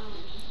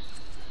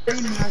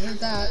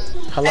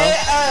 Hello?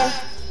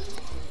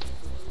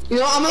 You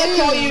know, I'm gonna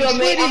call you I'm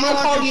gonna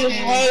call you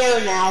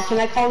Hair now. Can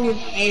I call you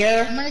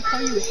Hair? I'm gonna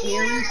call you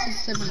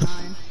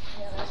Harry679.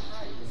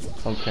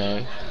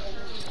 Okay.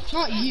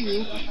 Not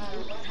you.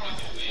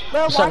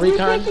 Bro, What's up, why you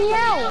Recon? kick me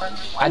out?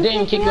 I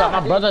didn't kick you out. My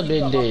brother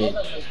did.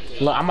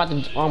 Look, I'm about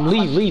to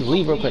leave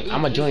real quick.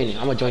 I'm gonna join it.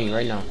 I'm gonna join you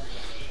right now.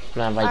 I'm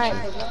gonna invite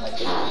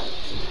you.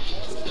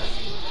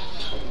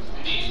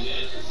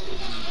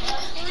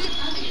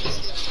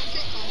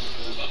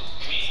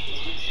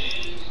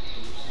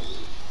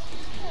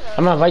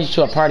 I'm gonna invite you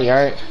to a party,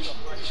 alright?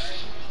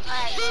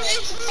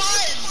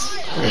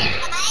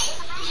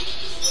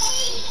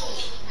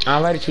 I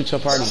invited you to a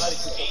party.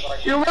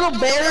 Your little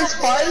bear is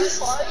fun?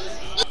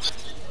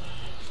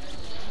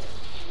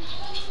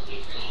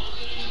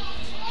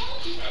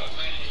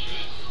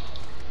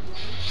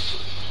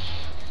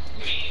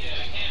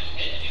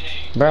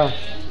 Bro.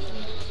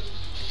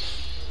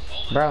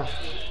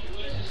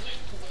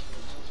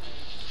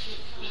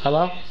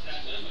 Hello?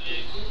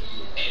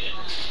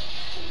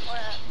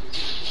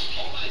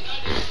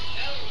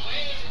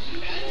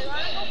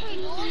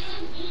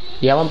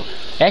 Yeah, I'm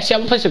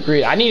gonna play some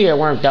grid. I need to get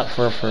warmed up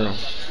for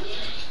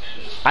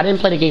I didn't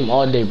play the game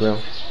all day, bro.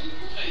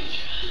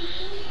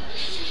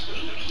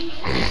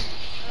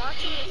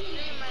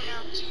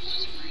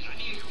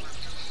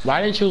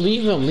 Why didn't you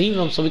leave him? Leave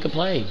him so we could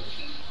play.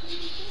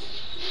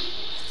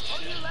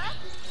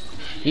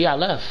 Yeah, I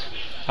left.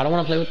 I don't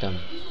want to play with them.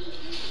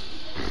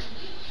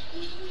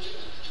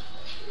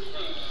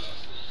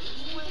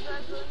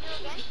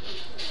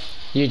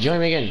 You join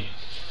me again.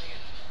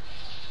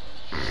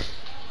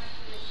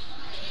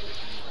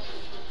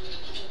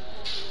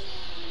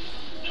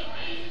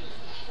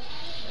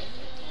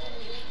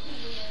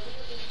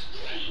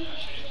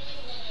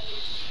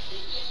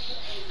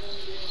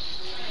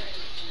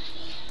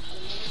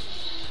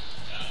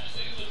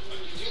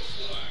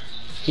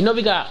 You know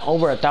we got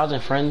over 1,000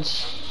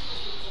 friends.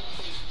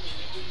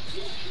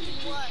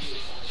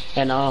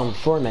 And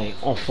Fortnite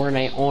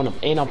on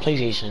and on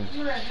PlayStation.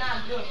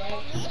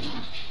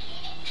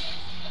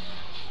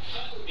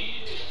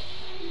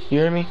 You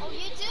hear me?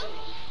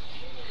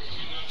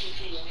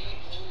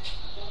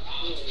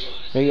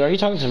 Wait, are you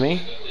talking to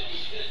me?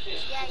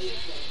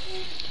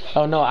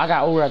 Oh no, I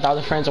got over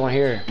 1,000 friends on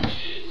here.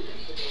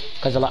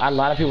 Cause a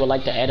lot of people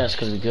like to add us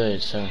cause we're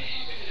good, so.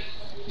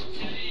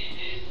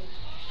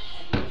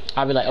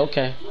 I'll be like,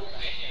 okay.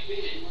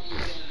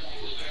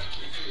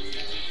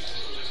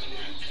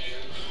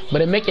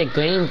 But it make your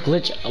game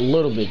glitch a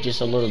little bit, just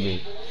a little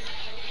bit.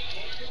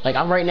 Like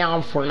right now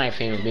I'm Fortnite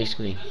famous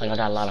basically. Like I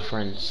got a lot of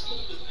friends.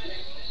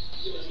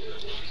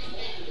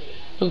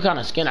 Look what kind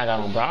of skin I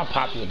got on, bro. I'll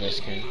pop you with this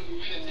skin.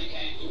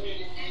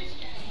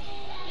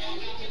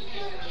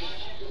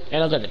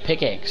 And look at the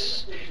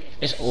pickaxe.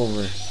 It's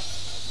over.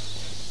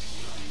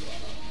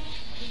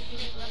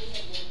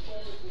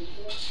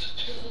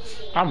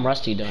 I'm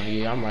rusty though.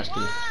 Yeah, I'm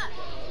rusty.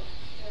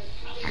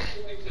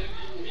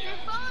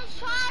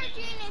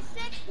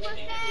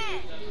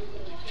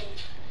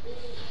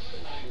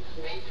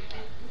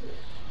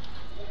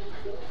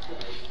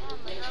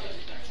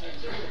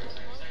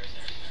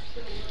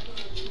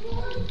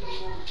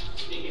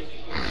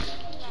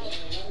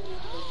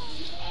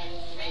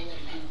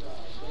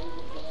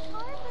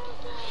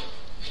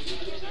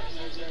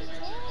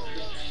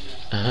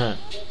 Uh-huh.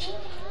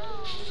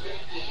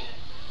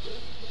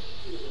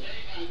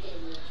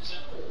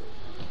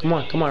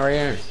 Come on, right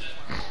here.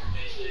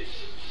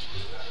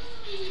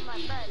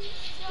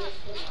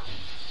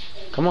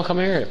 Come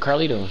here,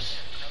 Carlitos.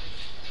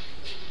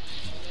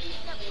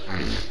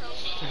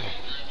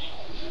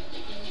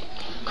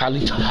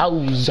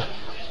 Carlitos.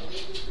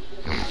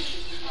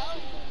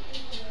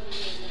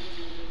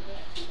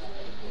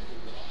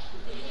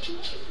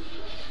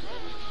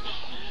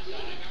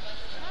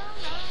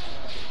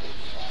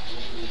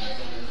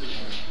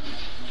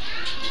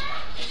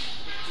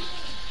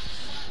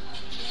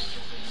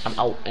 I'm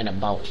out and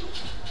about.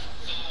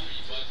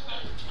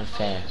 I'm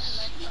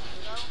fast.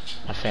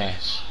 I'm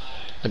fast.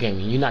 Look at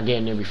me. You're not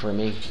getting there before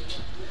me.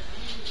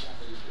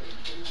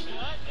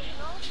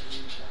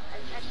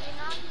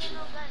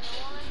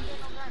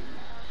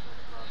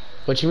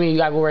 What you mean? You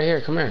gotta go right here.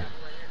 Come here.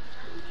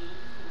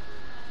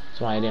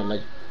 That's why I didn't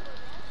let.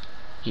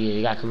 Yeah,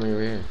 you gotta come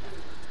over here.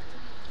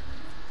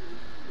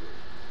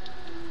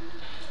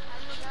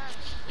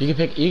 You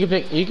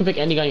can pick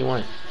any gun you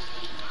want.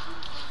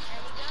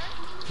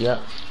 Yep.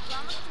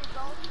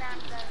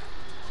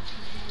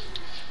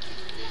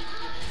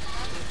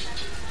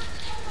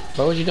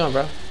 Bro, what you doing,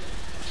 bro?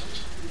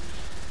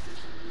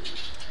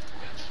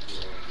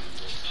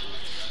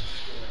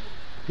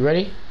 You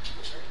ready?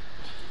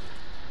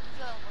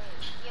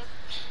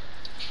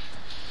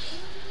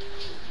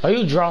 Are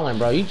you drawing,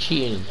 bro? You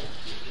cheating.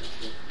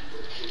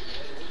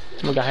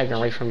 I got high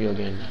ground right from you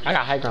again. I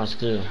got high grounds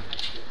too.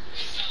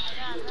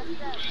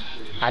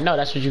 I know,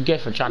 that's what you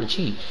get for trying to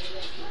cheat.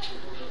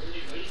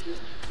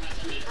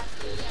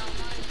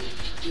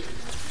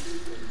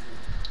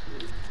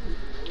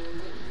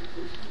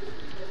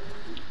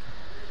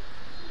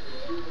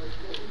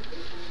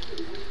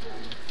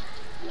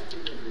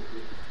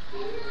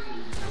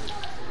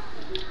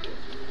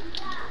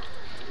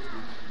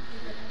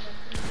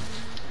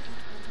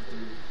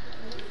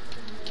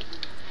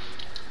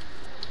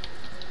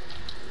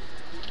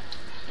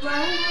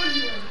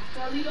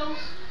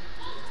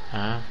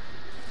 Huh?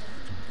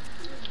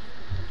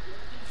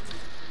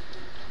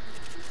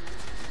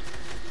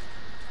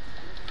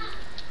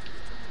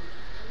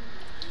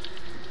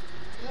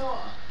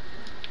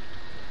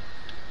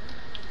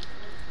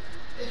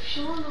 If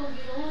Sean don't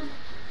get on.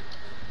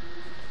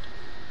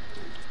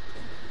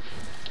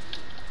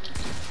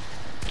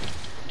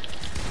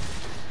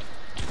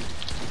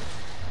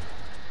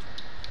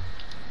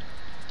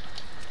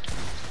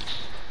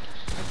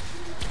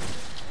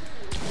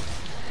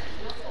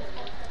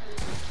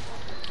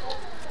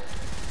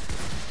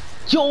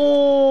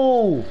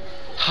 Yo!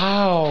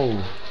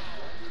 How?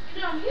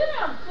 You don't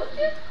cook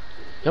it?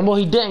 Young boy,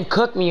 he didn't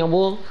cook me, young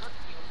boy. What you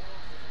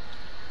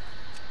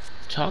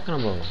talking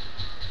about?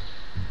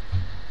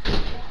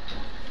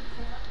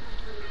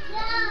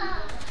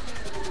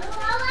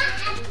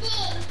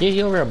 Yeah,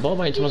 he over there ball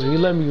biting to myself. You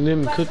let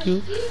me cook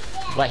you?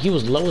 Like he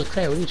was low as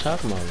crap. What are you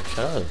talking about?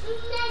 Shut up.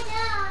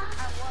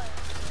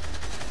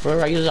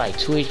 Bro, he was like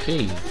 2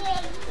 HP.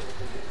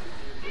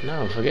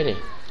 No, forget it.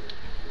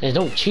 And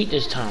don't cheat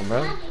this time,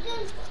 bro.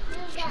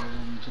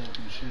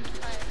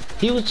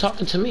 He was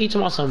talking to me. He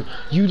talking about some.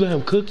 You let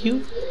him cook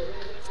you?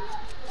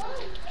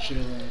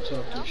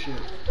 Talking shit.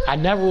 I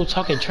never was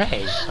talking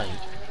trash. Like,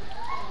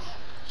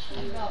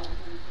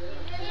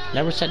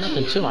 never said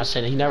nothing to him. I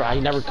said he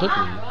never cooked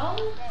me.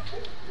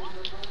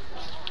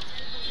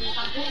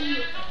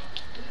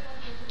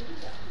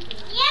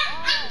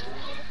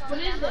 What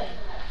is that?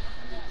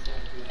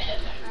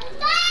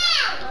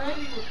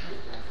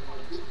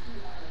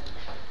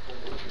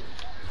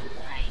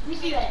 Let me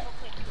see that.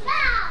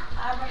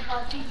 I brush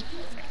my teeth.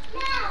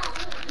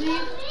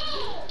 Please?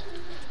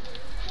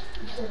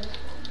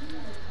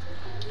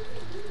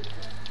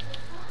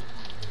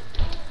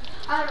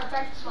 I don't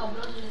practice my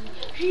brother.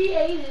 She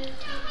ate it.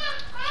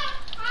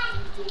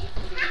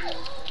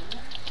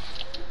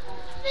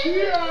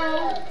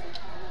 Cheeto!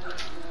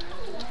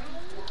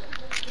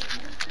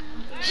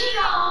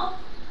 Cheeto!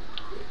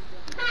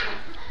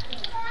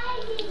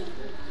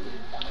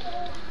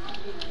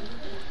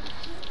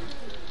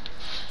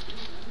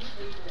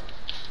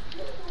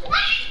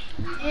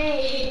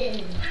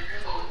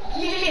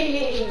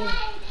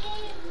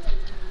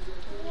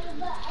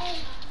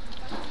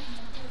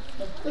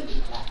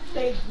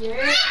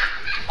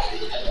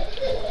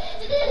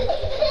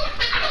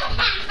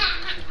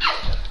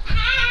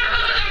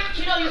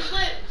 Chino, you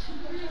slipped.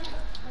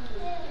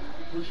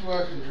 What you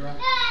watching, Drew?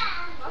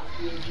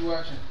 What you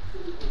watching?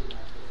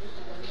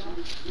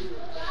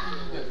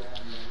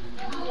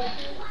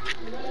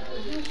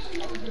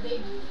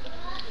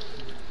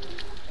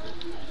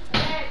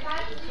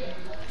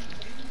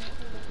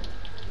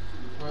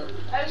 What?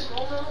 That's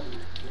cool, though.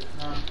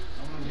 Nah, I'm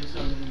gonna get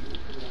something to eat.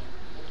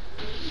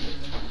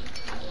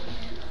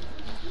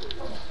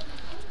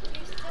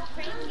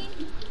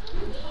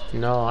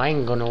 No, I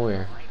ain't go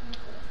nowhere.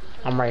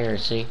 I'm right here,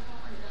 see?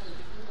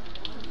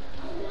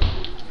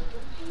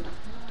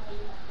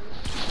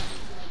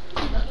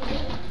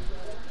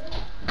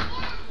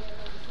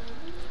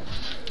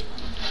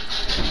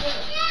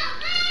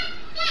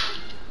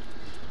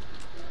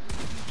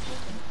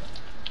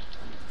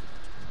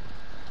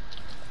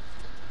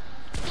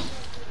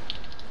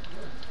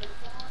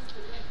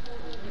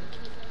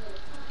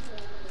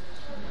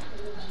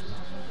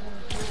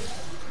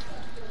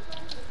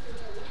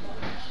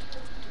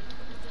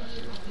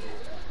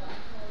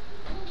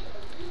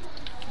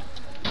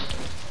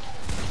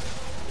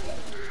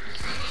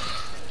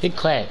 He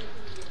clap.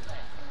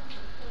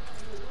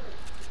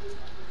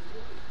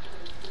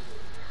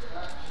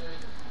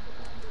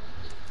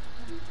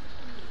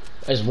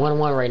 It's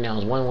 1-1 right now.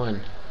 It's 1-1.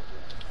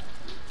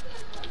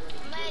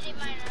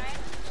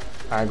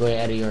 Alright, go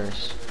ahead, add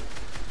yours.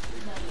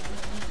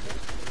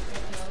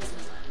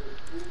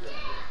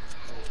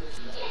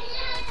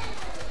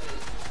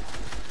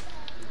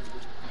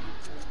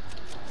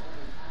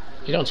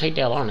 You don't take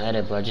that long to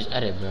edit, bro. Just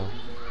edit, bro.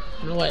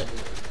 You know what?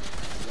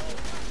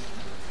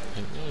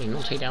 Like, man,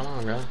 don't take that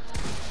long, bro.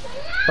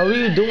 Bro, what are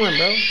you doing,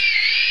 bro?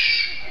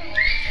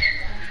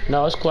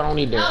 No, it's cool. I don't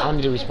need that. I don't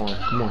need to respawn.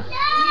 Come on.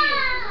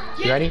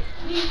 You ready?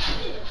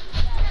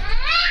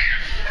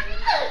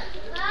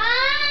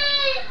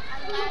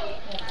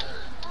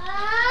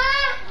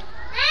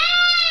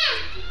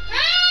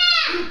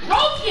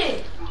 Broke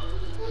it!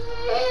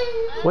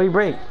 What do you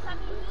break?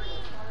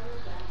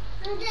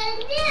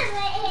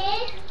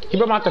 He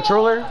broke my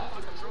controller?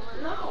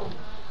 No.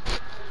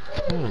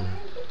 Hmm.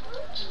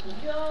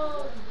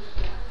 Yo.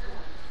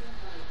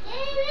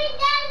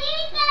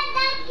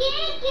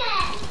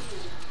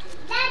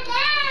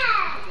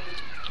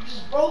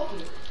 Just broke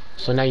it.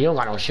 So now you don't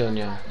got no shield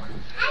now.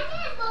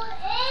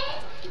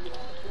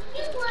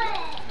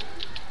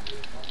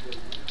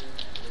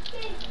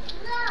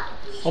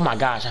 Oh my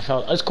gosh, I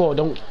fell. It's cool.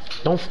 Don't.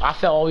 I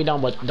fell all the way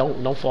down, but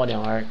don't fall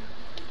down. All right.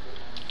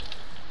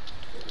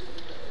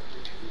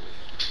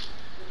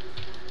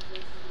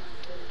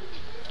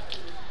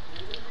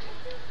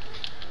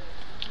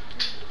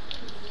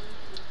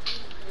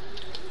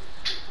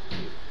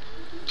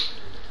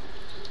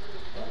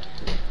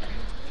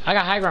 I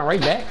got high ground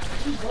right back.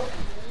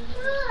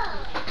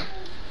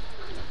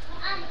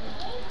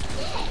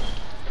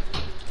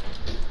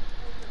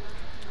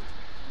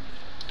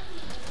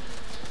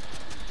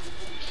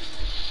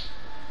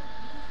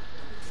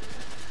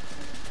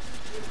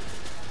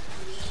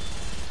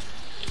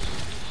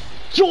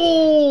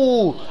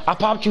 Yo! I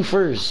popped you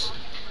first.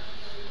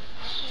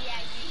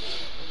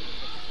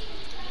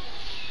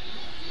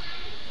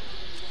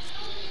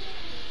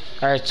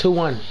 Alright,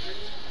 2-1.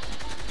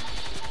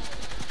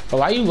 But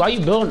why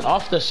you building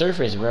off the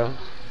surface, bro?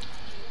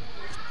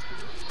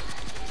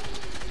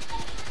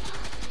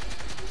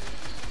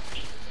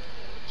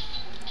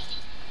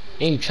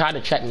 And you tried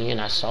to track me in,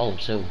 I saw it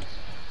too.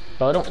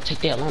 Bro, don't take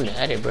that long to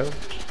edit, bro. I'm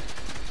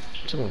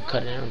just gonna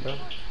cut it down, bro.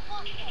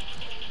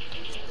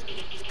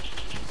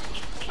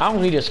 I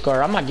don't need a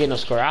scar. I'm not getting a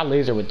scar. I'll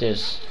laser with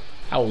this.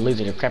 I will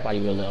laser the crap out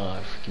of you,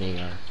 freaking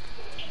AR.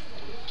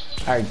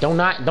 Alright,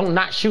 don't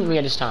not shoot me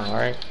at this time,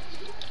 alright?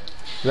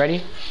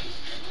 Ready?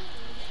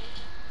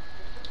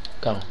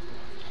 Go.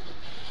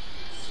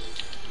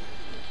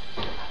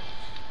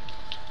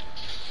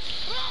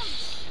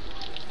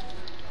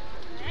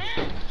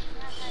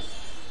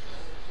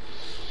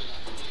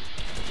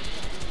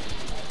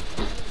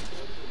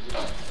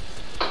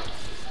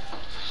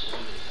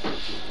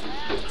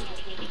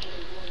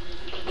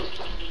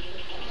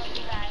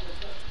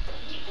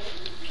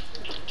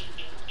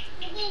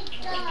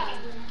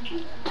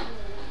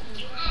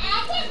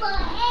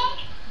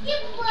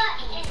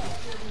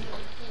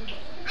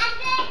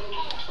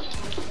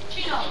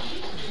 Chino,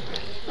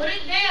 put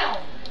it down.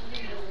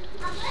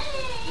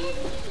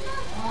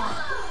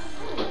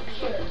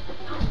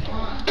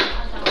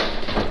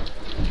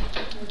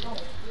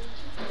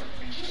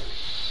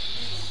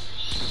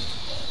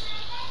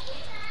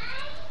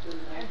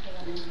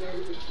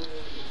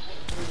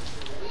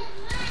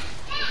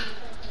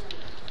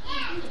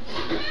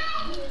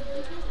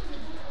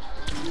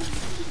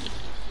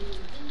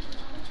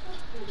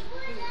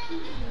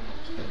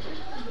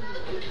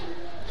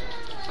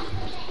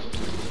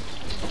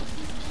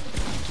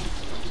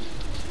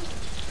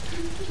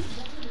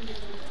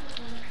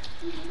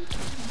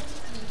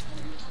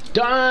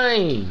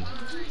 Dang!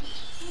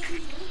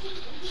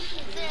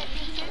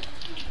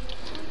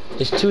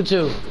 It's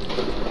 2-2.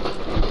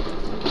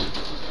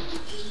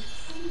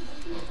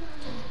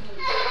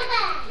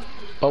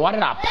 But why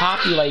did I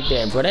pop you like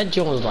that, bro? That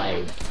joint was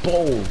like,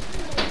 bold.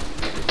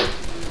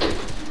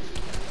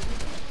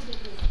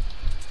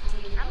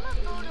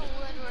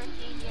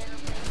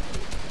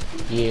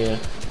 Yeah,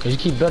 cause you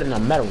keep building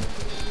on metal.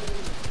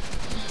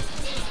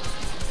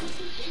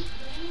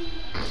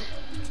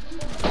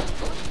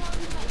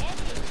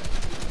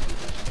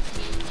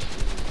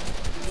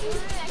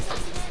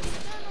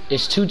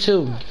 It's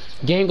 2-2.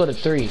 Game go to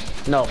 3.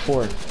 No,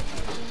 4.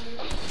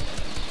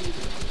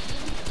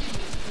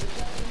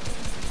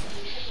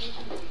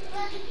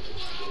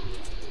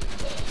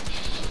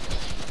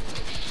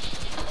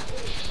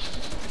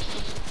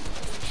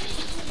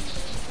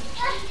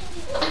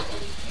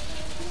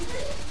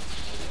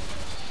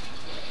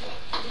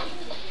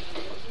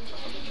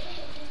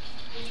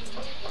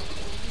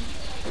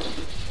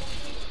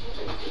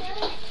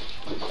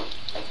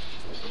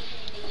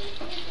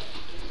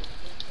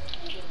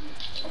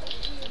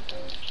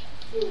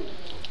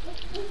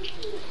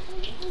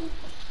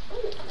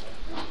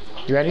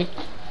 You ready?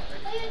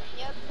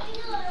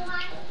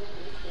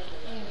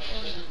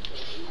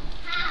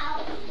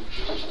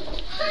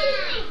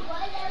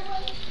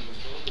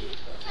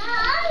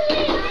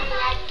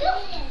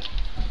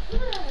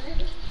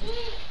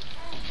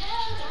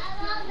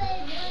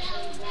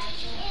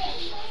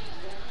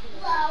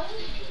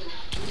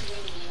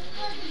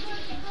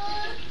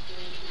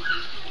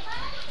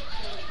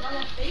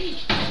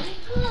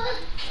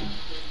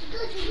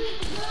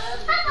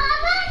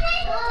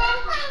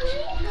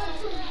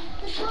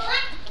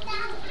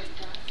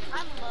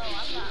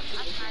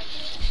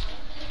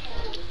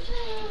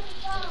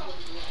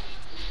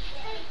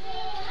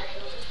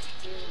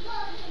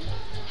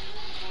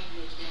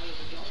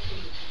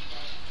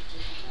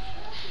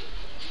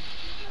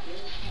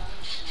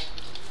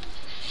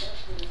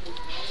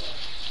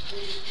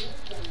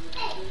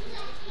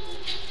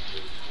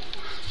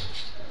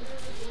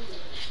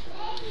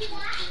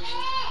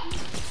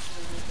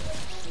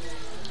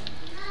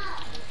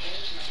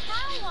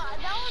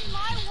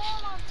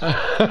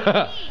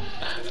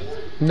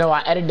 No,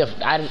 I added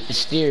the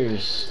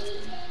stairs.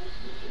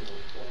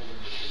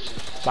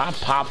 But I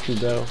popped you,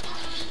 bro.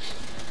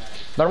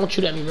 But don't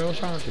shoot at me, bro.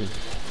 What's wrong with you?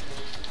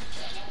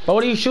 But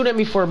what are you shooting at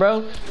me for,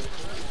 bro?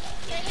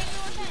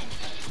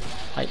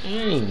 Like,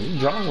 dang, you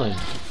drawing.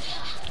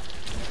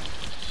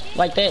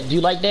 Like that? Do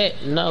you like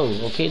that? No.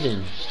 Okay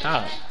then.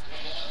 Stop.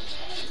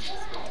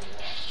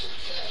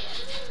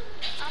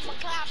 I'ma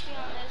clap you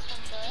on this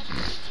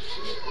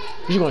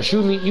one, bud. You gonna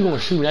shoot me? You gonna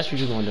shoot me? That's what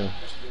you gonna do.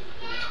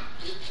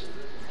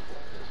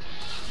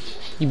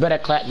 You better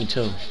clap me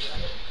too.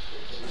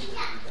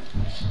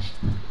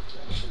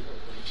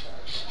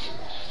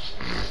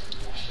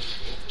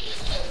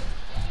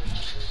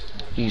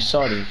 You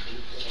salty.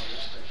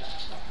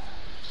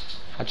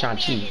 I'm trying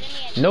to cheat.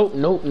 Nope,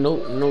 nope,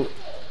 nope, nope.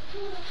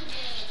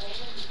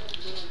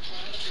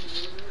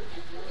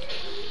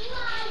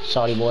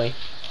 Salty boy.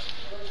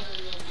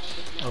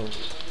 Oh,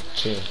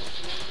 chill.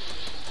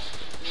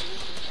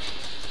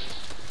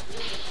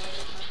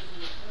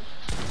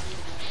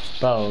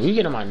 Bro, you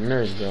get on my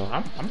nerves, bro.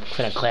 I'm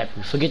finna clap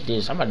you. Forget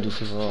this. I'm about to do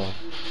free for all.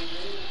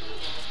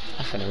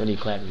 I'm finna really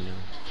clap you now.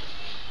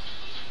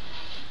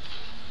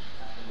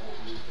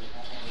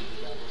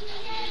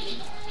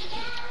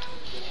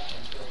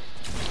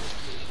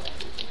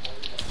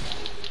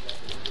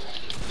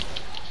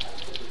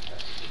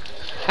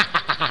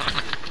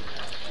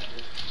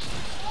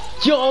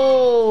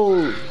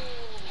 Yo!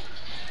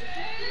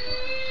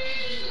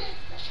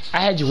 I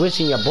had you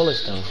whistling your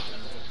bullets though.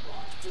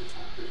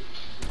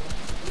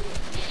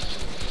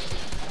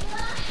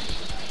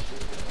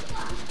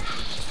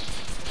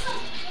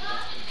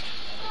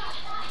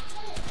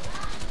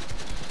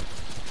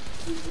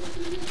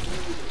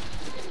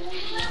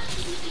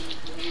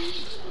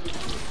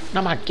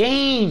 Not my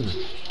game.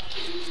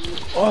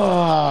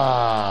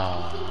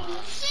 Oh.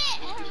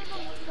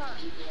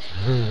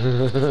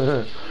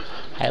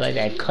 I like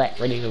that clap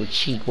ready to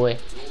cheat, boy.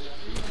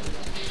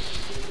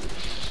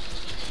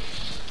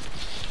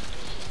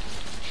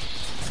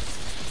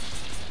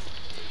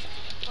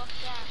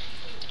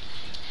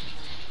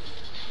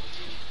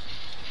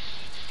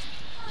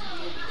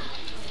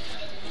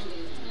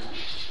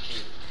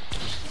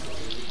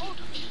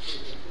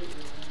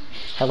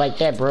 I like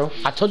that, bro.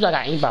 I told you I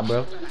got aimbot,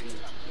 bro.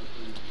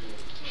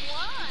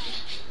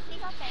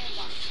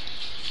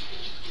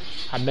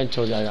 I've been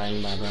told you I got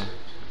aimbot, bro.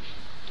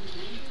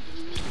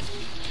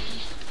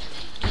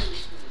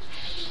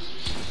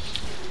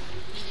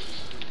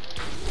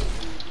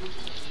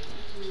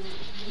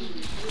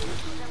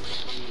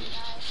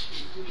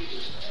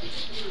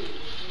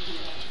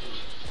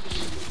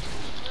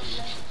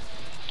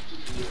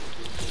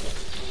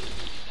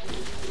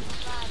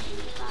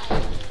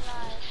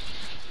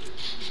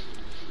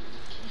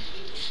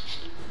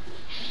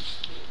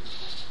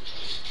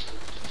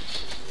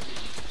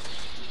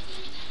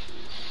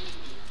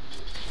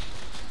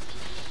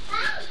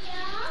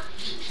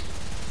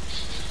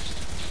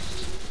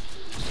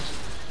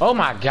 Oh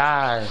my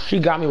god, she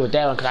got me with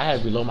that one because I had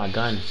to reload my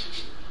gun.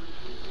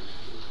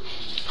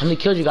 How many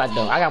kills you got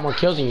though? I got more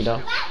kills than you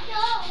though.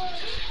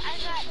 I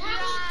got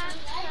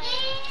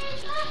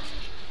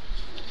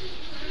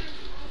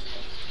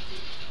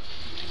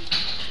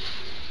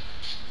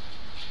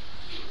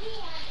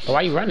But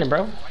why you running,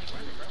 bro?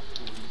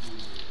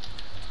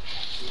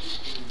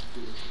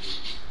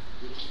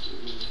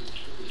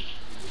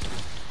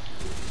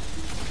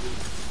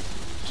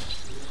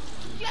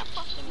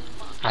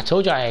 I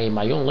told you I had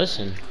aimbot. You don't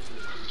listen.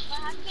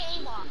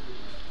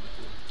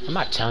 I'm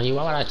not telling you.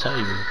 Why would I tell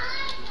you?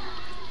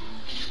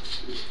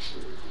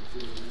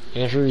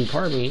 And if you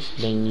report me,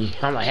 then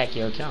I'm gonna hack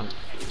your account.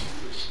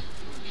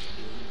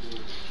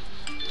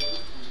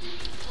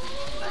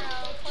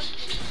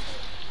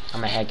 I'm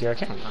gonna hack your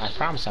account. I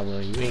promise I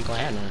will. You ain't gonna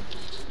have none.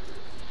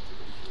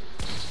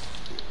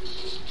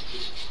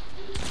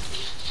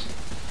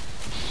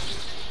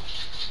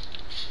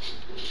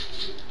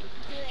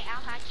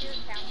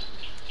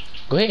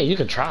 Go ahead, you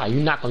can try.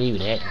 You're not gonna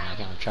even hack my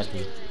account. Trust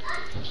me.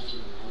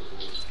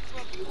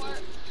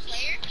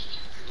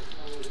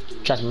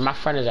 Trust me, my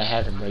friend is a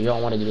hacker, bro. You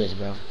don't want to do this,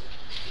 bro.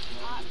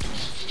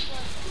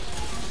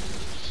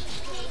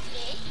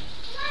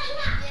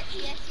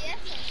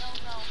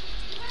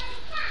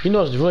 You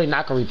know it's really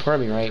not gonna report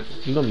me, right?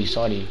 You're gonna be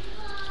salty.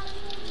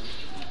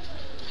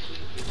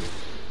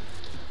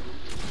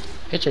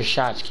 Hit your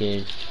shots,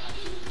 kid.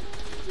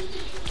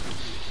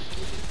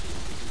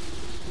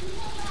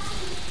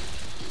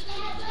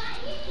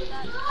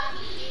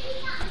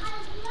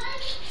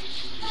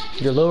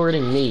 You're lower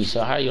than me,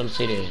 so how are you gonna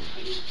say that?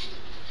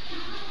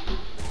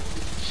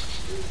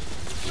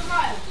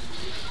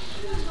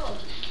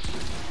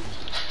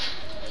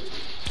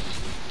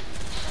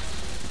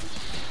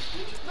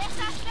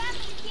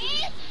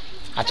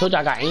 I told you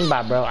I got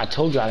aimbot, bro. I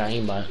told you I got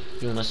aimbot.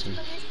 You don't listen.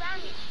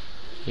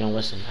 You don't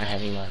listen. I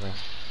have aimbot, bro.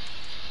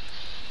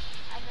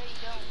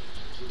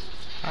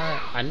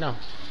 Alright, I know.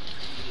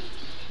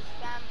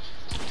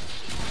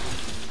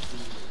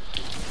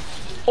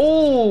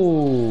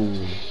 Oh!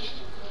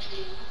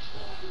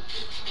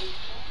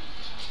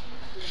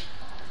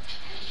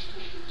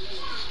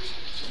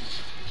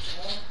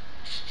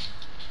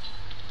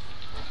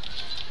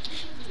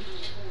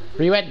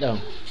 Where you at though?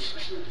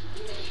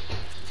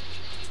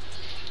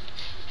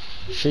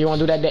 Sure you wanna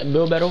do that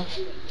build battle?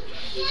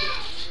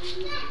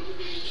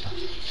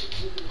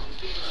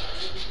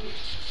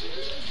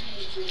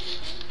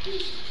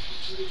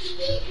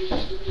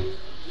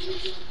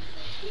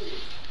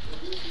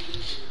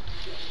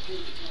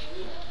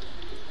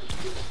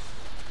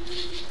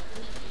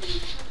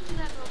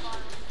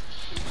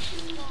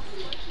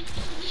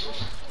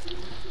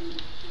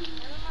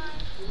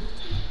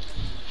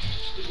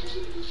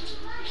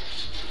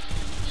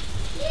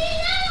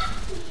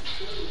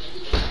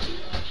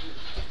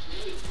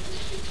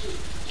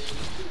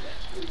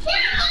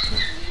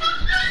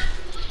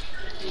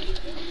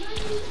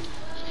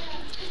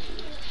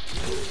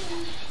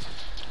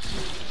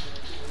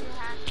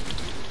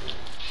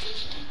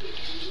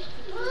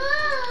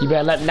 You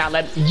better not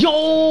let.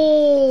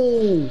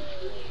 Yo!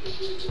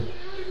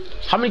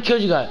 How many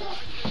kills you got?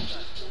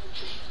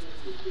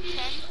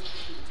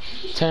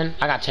 10?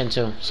 I got 10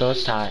 too, so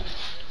it's tied.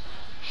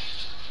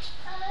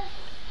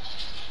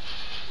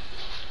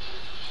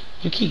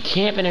 You keep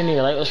camping in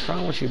there, like what's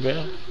wrong with you,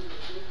 bro?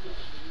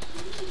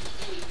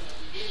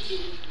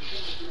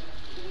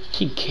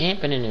 Keep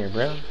camping in there,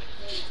 bro.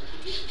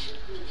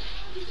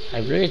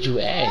 Like, where did you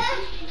at?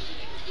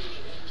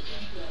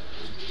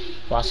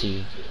 Well, I see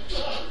you.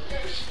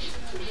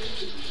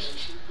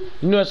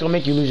 You know it's gonna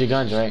make you lose your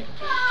guns, right?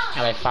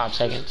 At like 5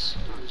 seconds.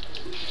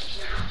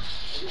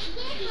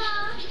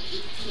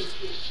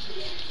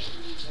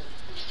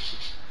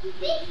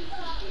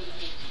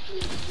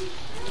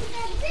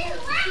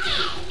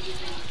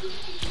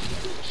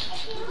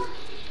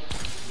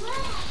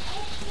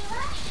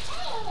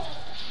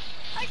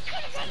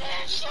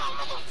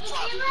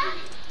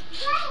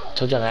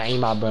 Told you I got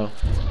aimbot, bro.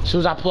 As soon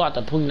as I pull out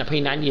the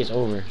P90, it's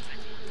over.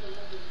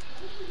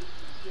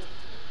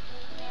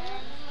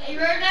 You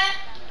heard that?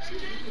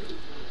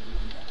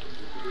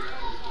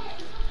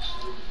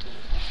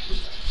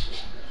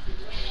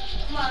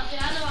 Come on, see,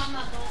 I know I'm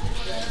not the only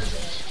one that heard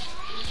that.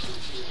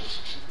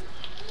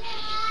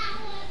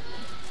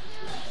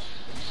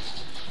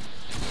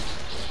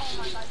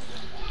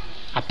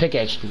 I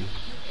pickaxed him.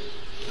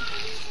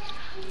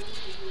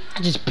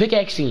 I just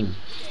pickaxed him.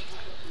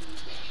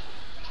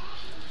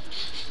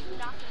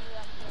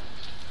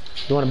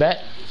 You wanna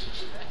bet?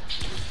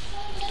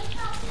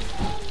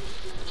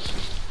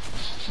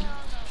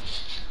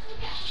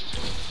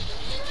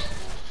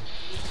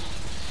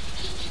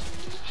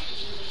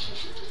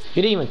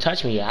 You didn't even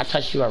touch me yet. I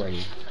touched you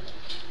already.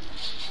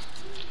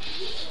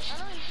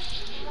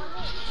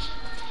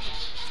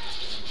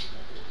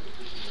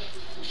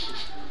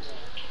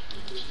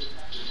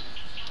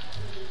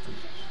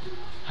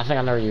 I think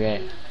I know where you're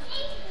at.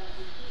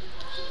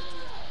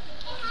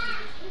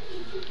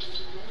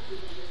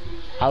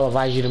 I'll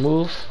advise you to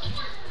move.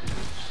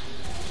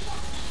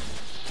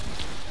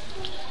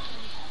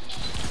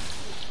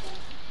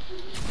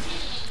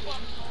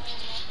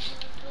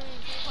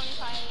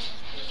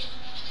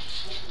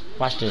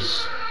 Watch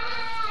this.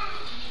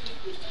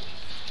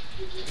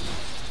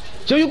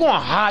 So you going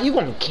high? You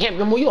going camp?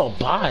 You a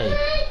buy?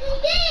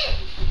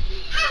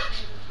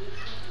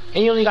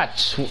 And you only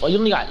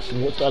got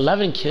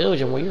 11 kills,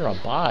 and well, you're a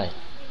bot.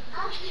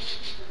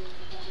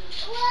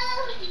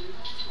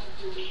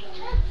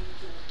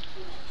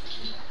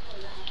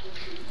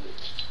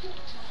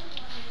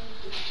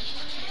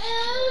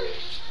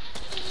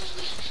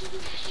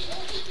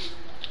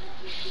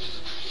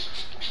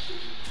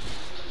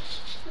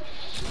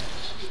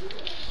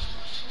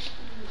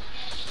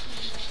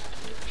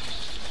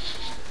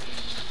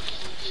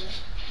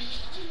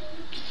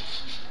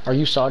 Are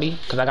you Saudi?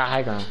 Cause I got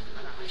high ground.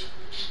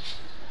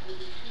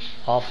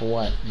 All for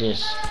what?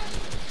 This.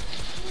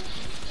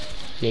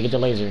 Yeah, get the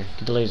laser.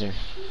 Get the laser.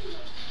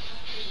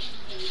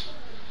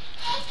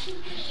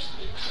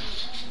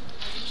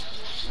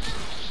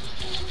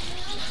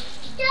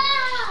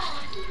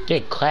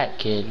 Get clapped,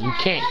 kid. You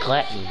can't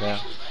clap me, bro.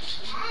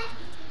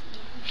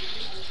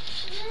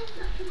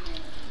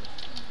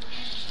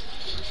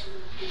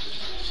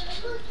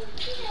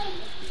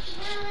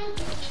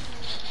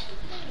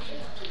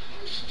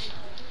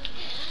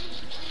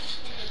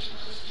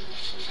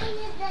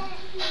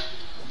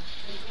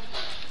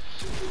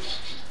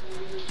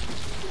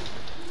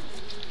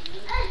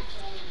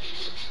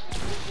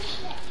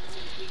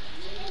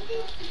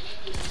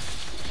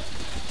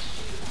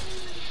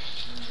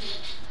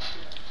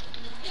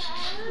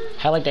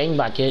 I like the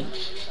aimbot, kid.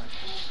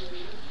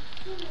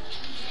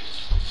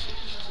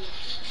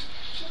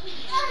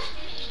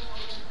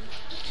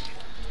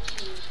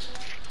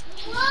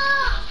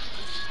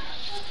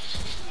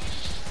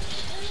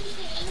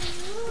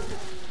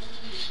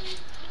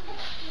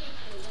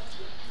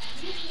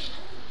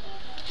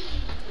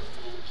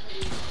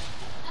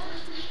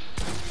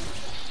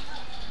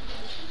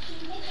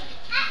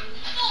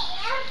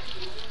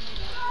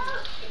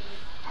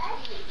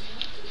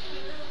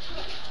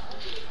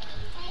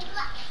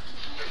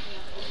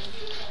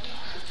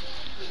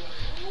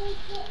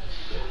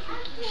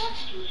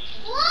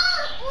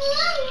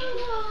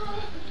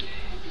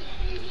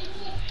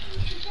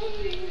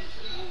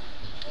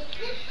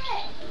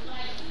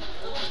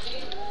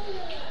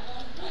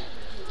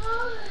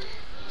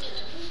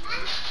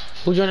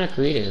 Who's on a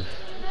creative?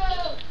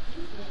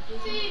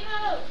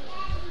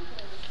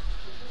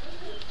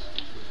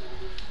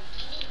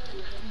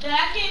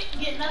 I can't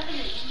get nothing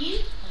to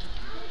eat.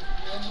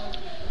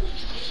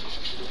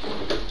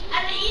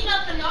 I didn't eat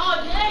nothing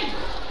all day.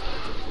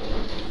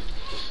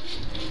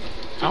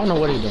 I don't know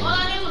what he's doing. All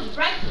I did was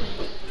breakfast.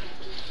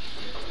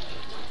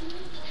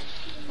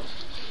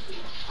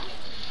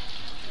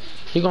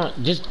 He gonna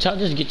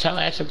tell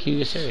Axel to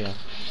your cereal.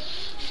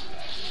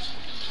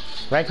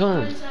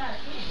 Raccoon.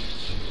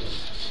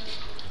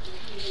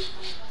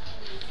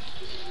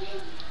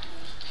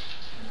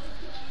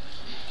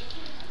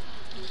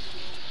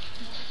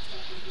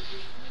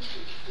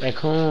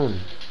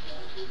 Raccoon.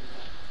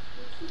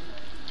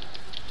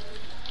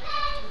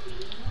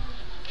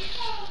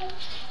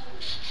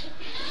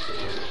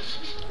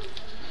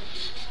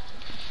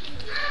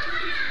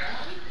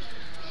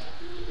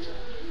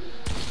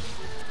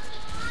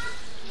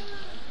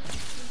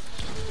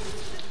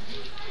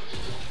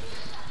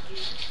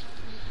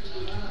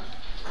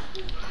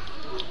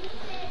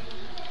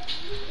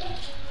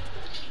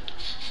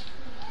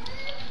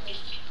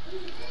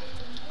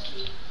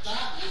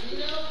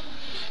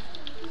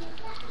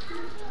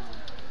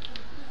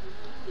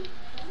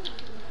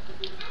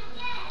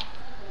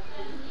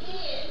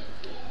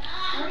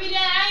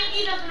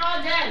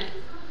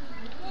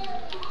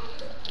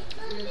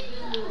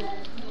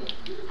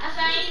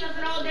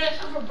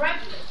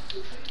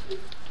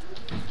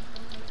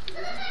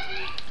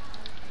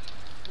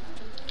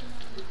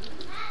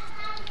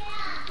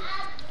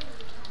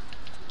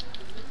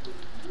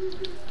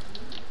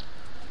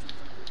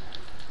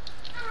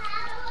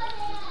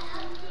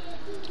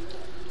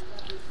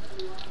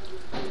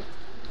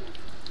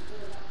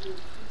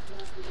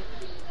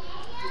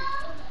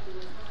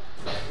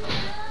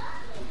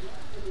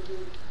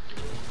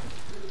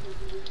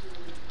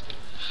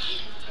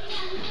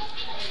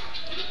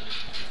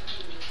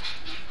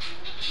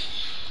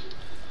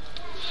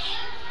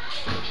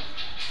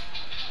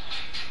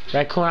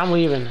 Raccoon, I'm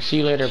leaving. See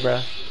you later,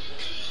 bro.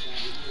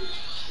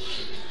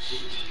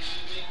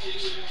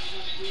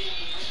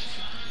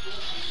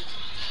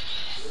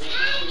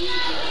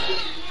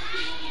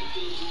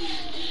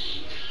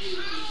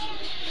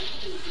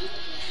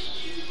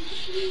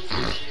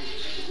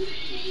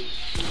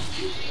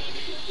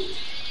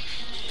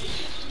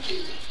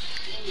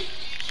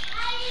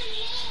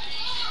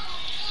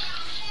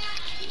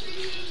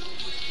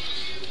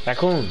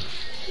 Raccoon.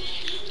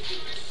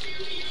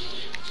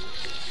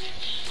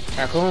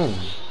 Raccoon.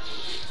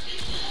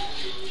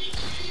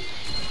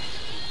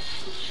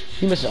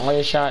 You missing all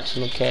your shots,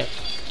 little cat.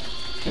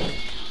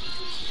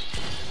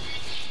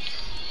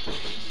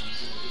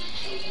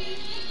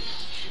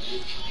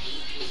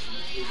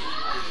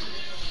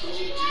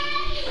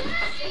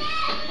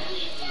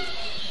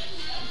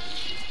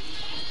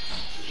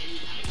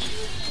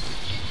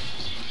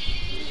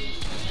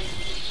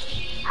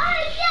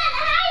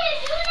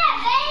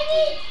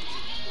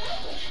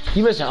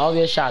 You missing all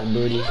your shots,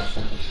 Birdie. No.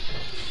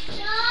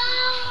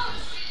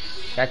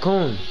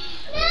 Raccoon.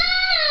 No.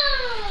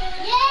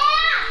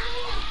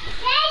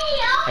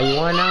 Are you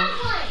on now?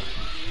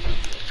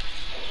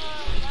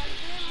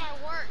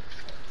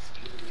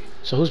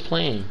 So who's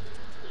playing?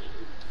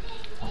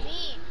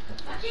 Me.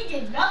 I can't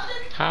get nothing.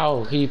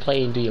 How can you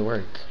play and do your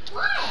work?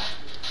 What?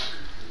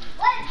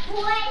 What,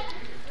 boy?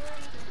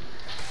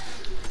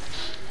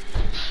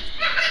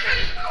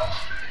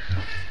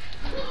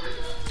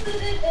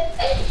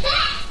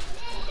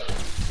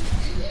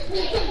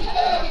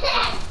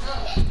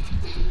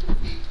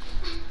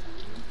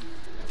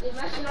 They're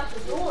messing up the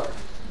door.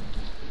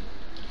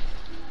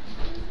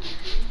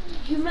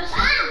 You messed up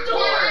the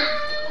door.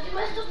 You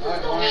messed up the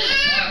door.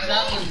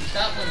 Stop with me.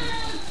 Stop with me.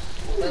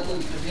 Stop with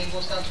me. Because you ain't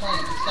gonna stop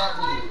playing. Just stop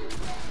with me.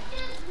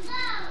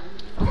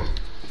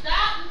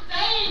 Stop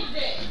saying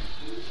this.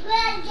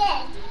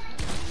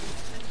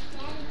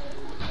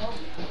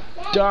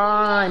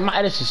 Darn, my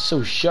edit is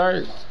so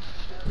sharp.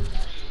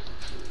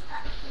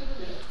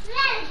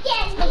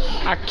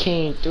 I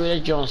came through the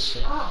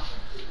Johnson.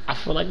 I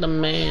feel like the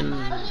man.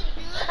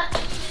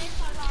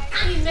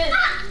 He missed.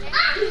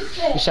 He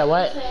said. You said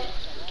what?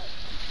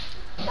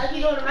 Like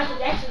you doing the Michael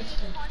Jackson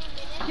spin.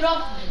 Get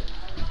off of it.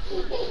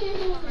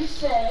 He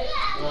said.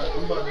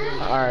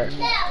 Alright. I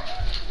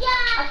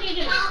can't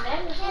get a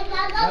snack or something.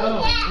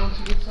 No, once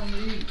you get something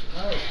to eat.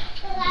 No.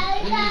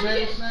 Didn't you grab a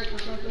snack or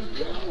something?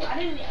 I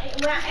didn't.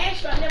 When I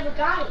asked you, I never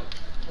got it.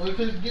 Well, you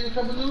could get a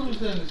couple noodles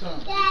then or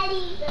something.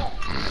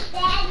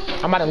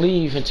 I'm about to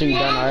leave until you're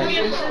done,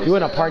 alright? You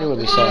in a party with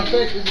me, so. In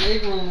fact, it's the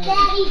egg roll. We're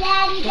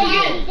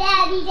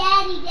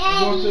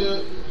going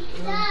to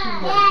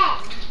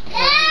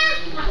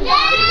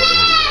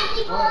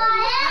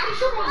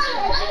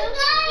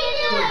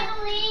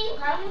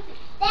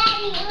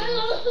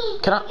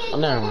Can I? Oh,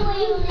 no.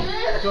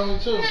 It's only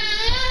two.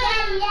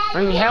 I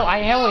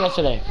ain't had one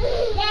yesterday.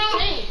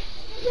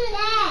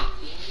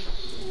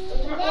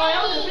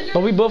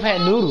 But we both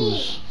had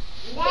noodles.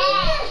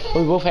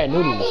 We both had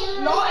noodles.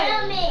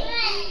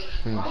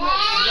 You gotta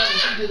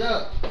heat it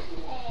up.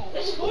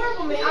 It's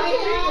horrible, man. I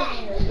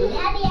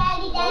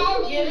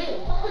didn't get it.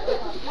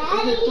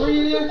 Is it 3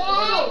 in there?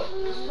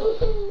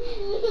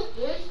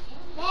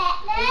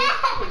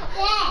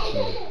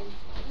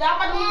 Now I'm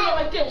about to move it up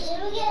like this.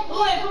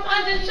 Boy, come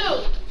under too.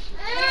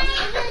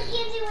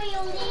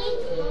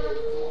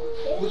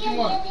 What you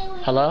want?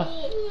 Hello?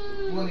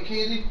 You want the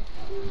candy?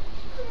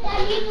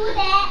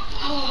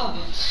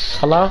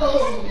 Hello?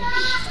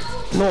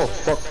 No,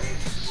 fuck.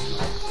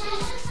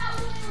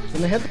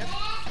 In the head?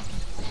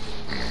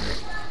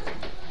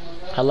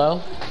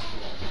 Hello?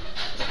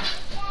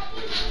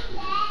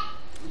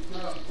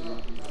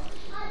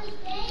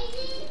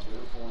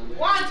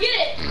 Juan, get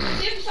it.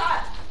 Get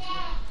inside.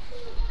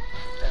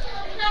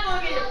 It's not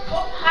gonna get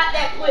hot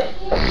that quick.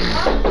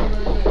 Huh?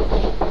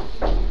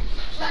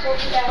 It's not gonna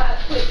get that hot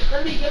quick.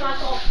 Let me get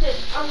myself this.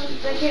 I'm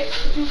gonna get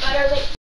you better.